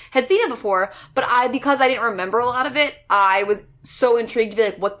I had seen it before, but because I didn't remember a lot of it, I was so intrigued to be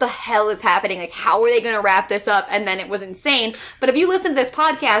like, what the hell is happening? Like, how are they going to wrap this up? And then it was insane. But if you listen to this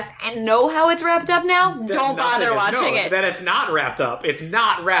podcast and know how it's wrapped up now, don't bother watching it. Then it's not wrapped up. It's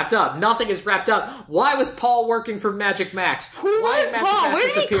not wrapped up. Nothing is wrapped up. Why was Paul working for Magic Max? Who was Paul? Where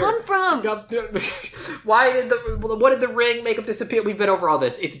did he come from? What did the ring make him disappear? We've been over all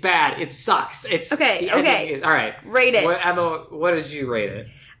this. It's bad. It sucks. It's okay. All right. Rate it. Emma, what did you rate it?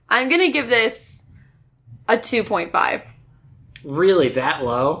 I'm going to give this a 2.5. Really? That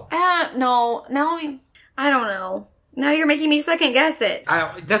low? No. Now I don't know. Now you're making me second guess it.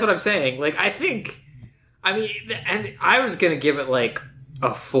 That's what I'm saying. Like, and I was going to give it like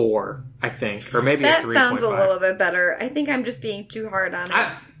a 4, I think. Or maybe a 3.5. That sounds a little bit better. I think I'm just being too hard on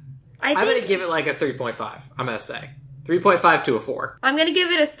it. I'm going to give it like a 3.5, I'm going to say. 3.5 to a 4. I'm going to give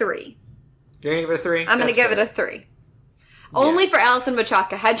it a 3. You're going to give it a 3? I'm going to give it a 3. Only for Alison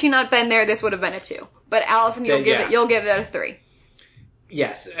Machaca. Had she not been there, this would have been a 2. But Alison, you'll give it a 3.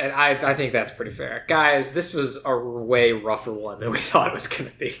 Yes, and I think that's pretty fair. Guys, this was a way rougher one than we thought it was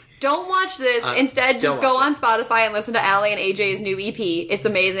going to be. Don't watch this. Instead, just go on Spotify and listen to Allie and AJ's new EP. It's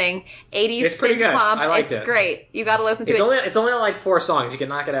amazing. 80s it's pretty good. Pop. I liked it. It's great. You got to listen to it. It's only like 4 songs. You can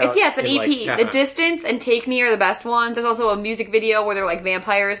knock it out. It's an EP. Like, The Distance and Take Me are the best ones. There's also a music video where they're like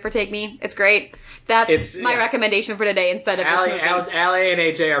vampires for Take Me. It's great. That's my recommendation for today instead of this movie. Allie and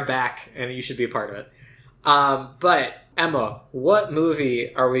AJ are back, and you should be a part of it. But Emma, what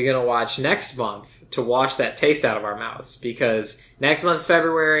movie are we going to watch next month to wash that taste out of our mouths? Because next month's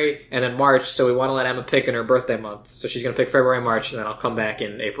February and then March, so we want to let Emma pick in her birthday month. So she's going to pick February and March, and then I'll come back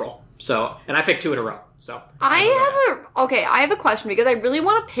in April. So, and I picked 2 in a row. So I have a question because I really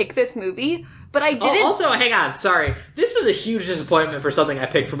want to pick this movie, but I didn't. Also, hang on, sorry. This was a huge disappointment for something I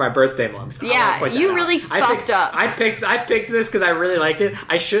picked for my birthday month. Yeah, you really fucked up. I picked this because I really liked it.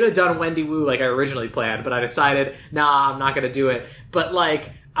 I should have done Wendy Wu like I originally planned, but I decided, nah, I'm not going to do it. But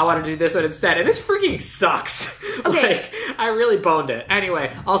like, I want to do this one instead, and this freaking sucks. Okay. Like, I really boned it.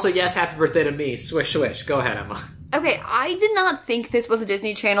 Anyway, also, yes, happy birthday to me. Swish, swish. Go ahead, Emma. Okay, I did not think this was a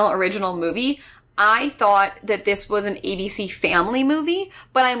Disney Channel original movie. I thought that this was an ABC Family movie,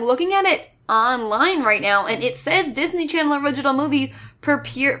 but I'm looking at it online right now, and it says Disney Channel original movie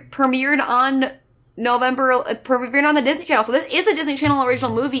premiered on the Disney Channel. So this is a Disney Channel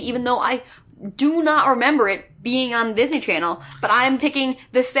original movie, even though I do not remember it being on Disney Channel. But I'm picking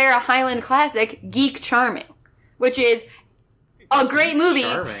the Sarah Hyland classic, Geek Charming, which is a great movie.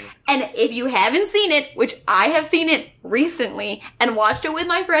 Charming. And if you haven't seen it, which I have seen it recently and watched it with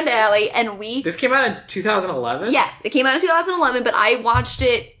my friend Allie, and This came out in 2011? Yes, it came out in 2011, but I watched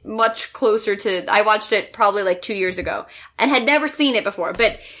it much closer to... I watched it probably like 2 years ago and had never seen it before.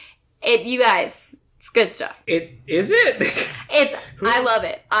 But you guys, it's good stuff. Is it? I love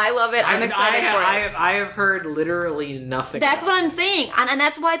it. I'm excited for it. I have heard literally nothing. That's what I'm saying. And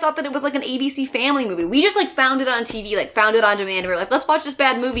that's why I thought that it was like an ABC Family movie. We just like found it on TV, like found it on demand. We were like, let's watch this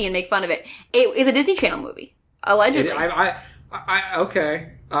bad movie and make fun of it. It is a Disney Channel movie. Allegedly. Okay.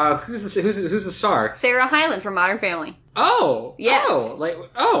 Who's the star? Sarah Hyland from Modern Family. Oh. Yes.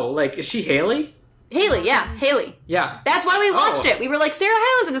 Like, is she Haley? Haley, yeah, Haley. Yeah. That's why we watched it. We were like, Sarah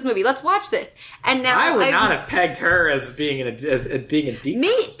Hyland's in this movie. Let's watch this. And now I would not have pegged her as being a deep.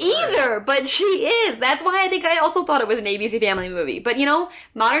 Me either, but she is. That's why I think I also thought it was an ABC Family movie. But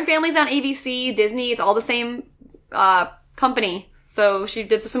Modern Family's on ABC, Disney. It's all the same company. So she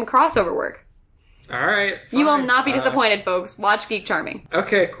did some crossover work. All right. Fine. You will not be disappointed, folks. Watch Geek Charming.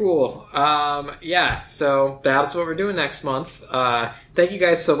 Okay, cool. Yeah, so that's what we're doing next month. Thank you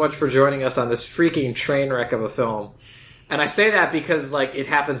guys so much for joining us on this freaking train wreck of a film. And I say that because, it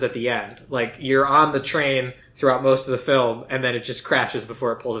happens at the end. You're on the train throughout most of the film, and then it just crashes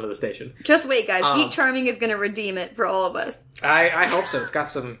before it pulls into the station. Just wait, guys. Geek Charming is going to redeem it for all of us. I hope so. It's got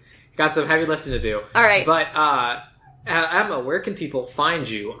some heavy lifting to do. All right. But, Emma, where can people find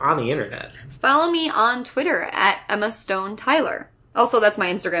you on the internet? Follow me on Twitter at Emma Stone Tyler. Also, that's my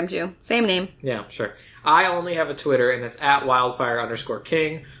Instagram too. Same name. Yeah, sure. I only have a Twitter, and it's at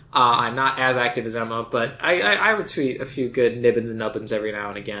wildfire_king. I'm not as active as Emma, but I would tweet a few good nibbins and nubbins every now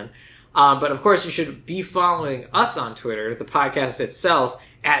and again. But of course, you should be following us on Twitter, the podcast itself,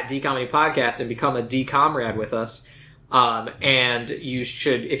 at D-Comedy Podcast, and become a D-Comrade with us. And you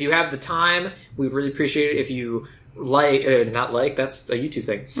should, if you have the time, we'd really appreciate it if you that's a YouTube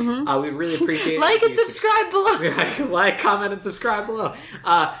thing. Mm-hmm. We'd really appreciate it. Like and subscribe below. Like, comment, and subscribe below.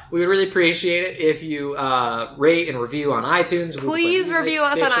 We would really appreciate it if you rate and review on iTunes. Please review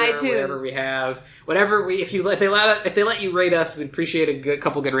us on iTunes. Whatever if they let you rate us, we'd appreciate a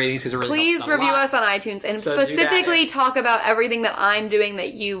couple good ratings because it really Please helps out review a lot. us on iTunes and So specifically talk about everything that I'm doing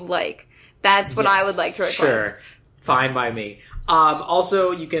that you like. That's what I would like to request. Sure. Fine by me.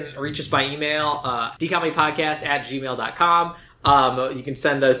 Also, you can reach us by email, dcomedypodcast@gmail.com. You can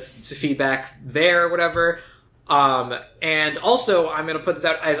send us feedback there or whatever. And also, I'm going to put this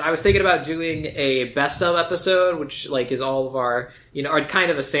out, as I was thinking about doing a best of episode, which, is all of our, are kind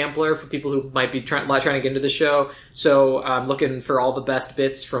of a sampler for people who might be trying to get into the show. So, I'm looking for all the best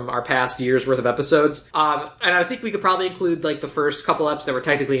bits from our past year's worth of episodes. And I think we could probably include, the first couple eps that were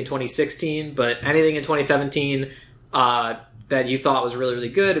technically in 2016, but anything in 2017, that you thought was really, really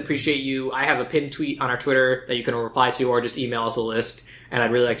good. Appreciate you. I have a pinned tweet on our Twitter that you can reply to or just email us a list. And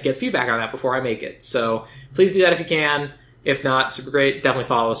I'd really like to get feedback on that before I make it. So please do that if you can. If not, super great. Definitely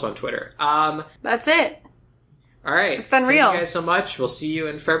follow us on Twitter. That's it. All right. It's been real. Thank you guys so much. We'll see you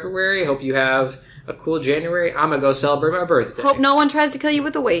in February. Hope you have a cool January. I'm going to go celebrate my birthday. Hope no one tries to kill you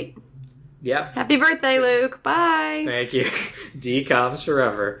with a weight. Yep. Happy birthday, Luke. Bye. Thank you. D comes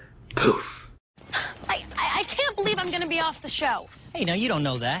forever. Poof. I can't believe I'm going to be off the show. Hey, now you don't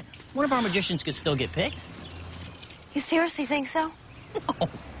know that. One of our magicians could still get picked. You seriously think so? No.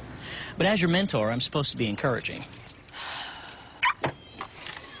 But as your mentor, I'm supposed to be encouraging.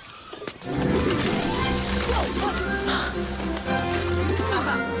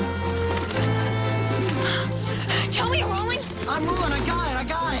 Tell me you're rolling. I'm rolling. I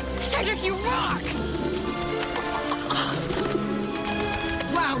got it. Cedric, you rock.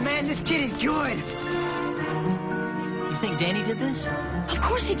 Wow, man, this kid is good. You think Danny did this? Of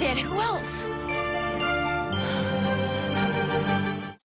course he did. Who else?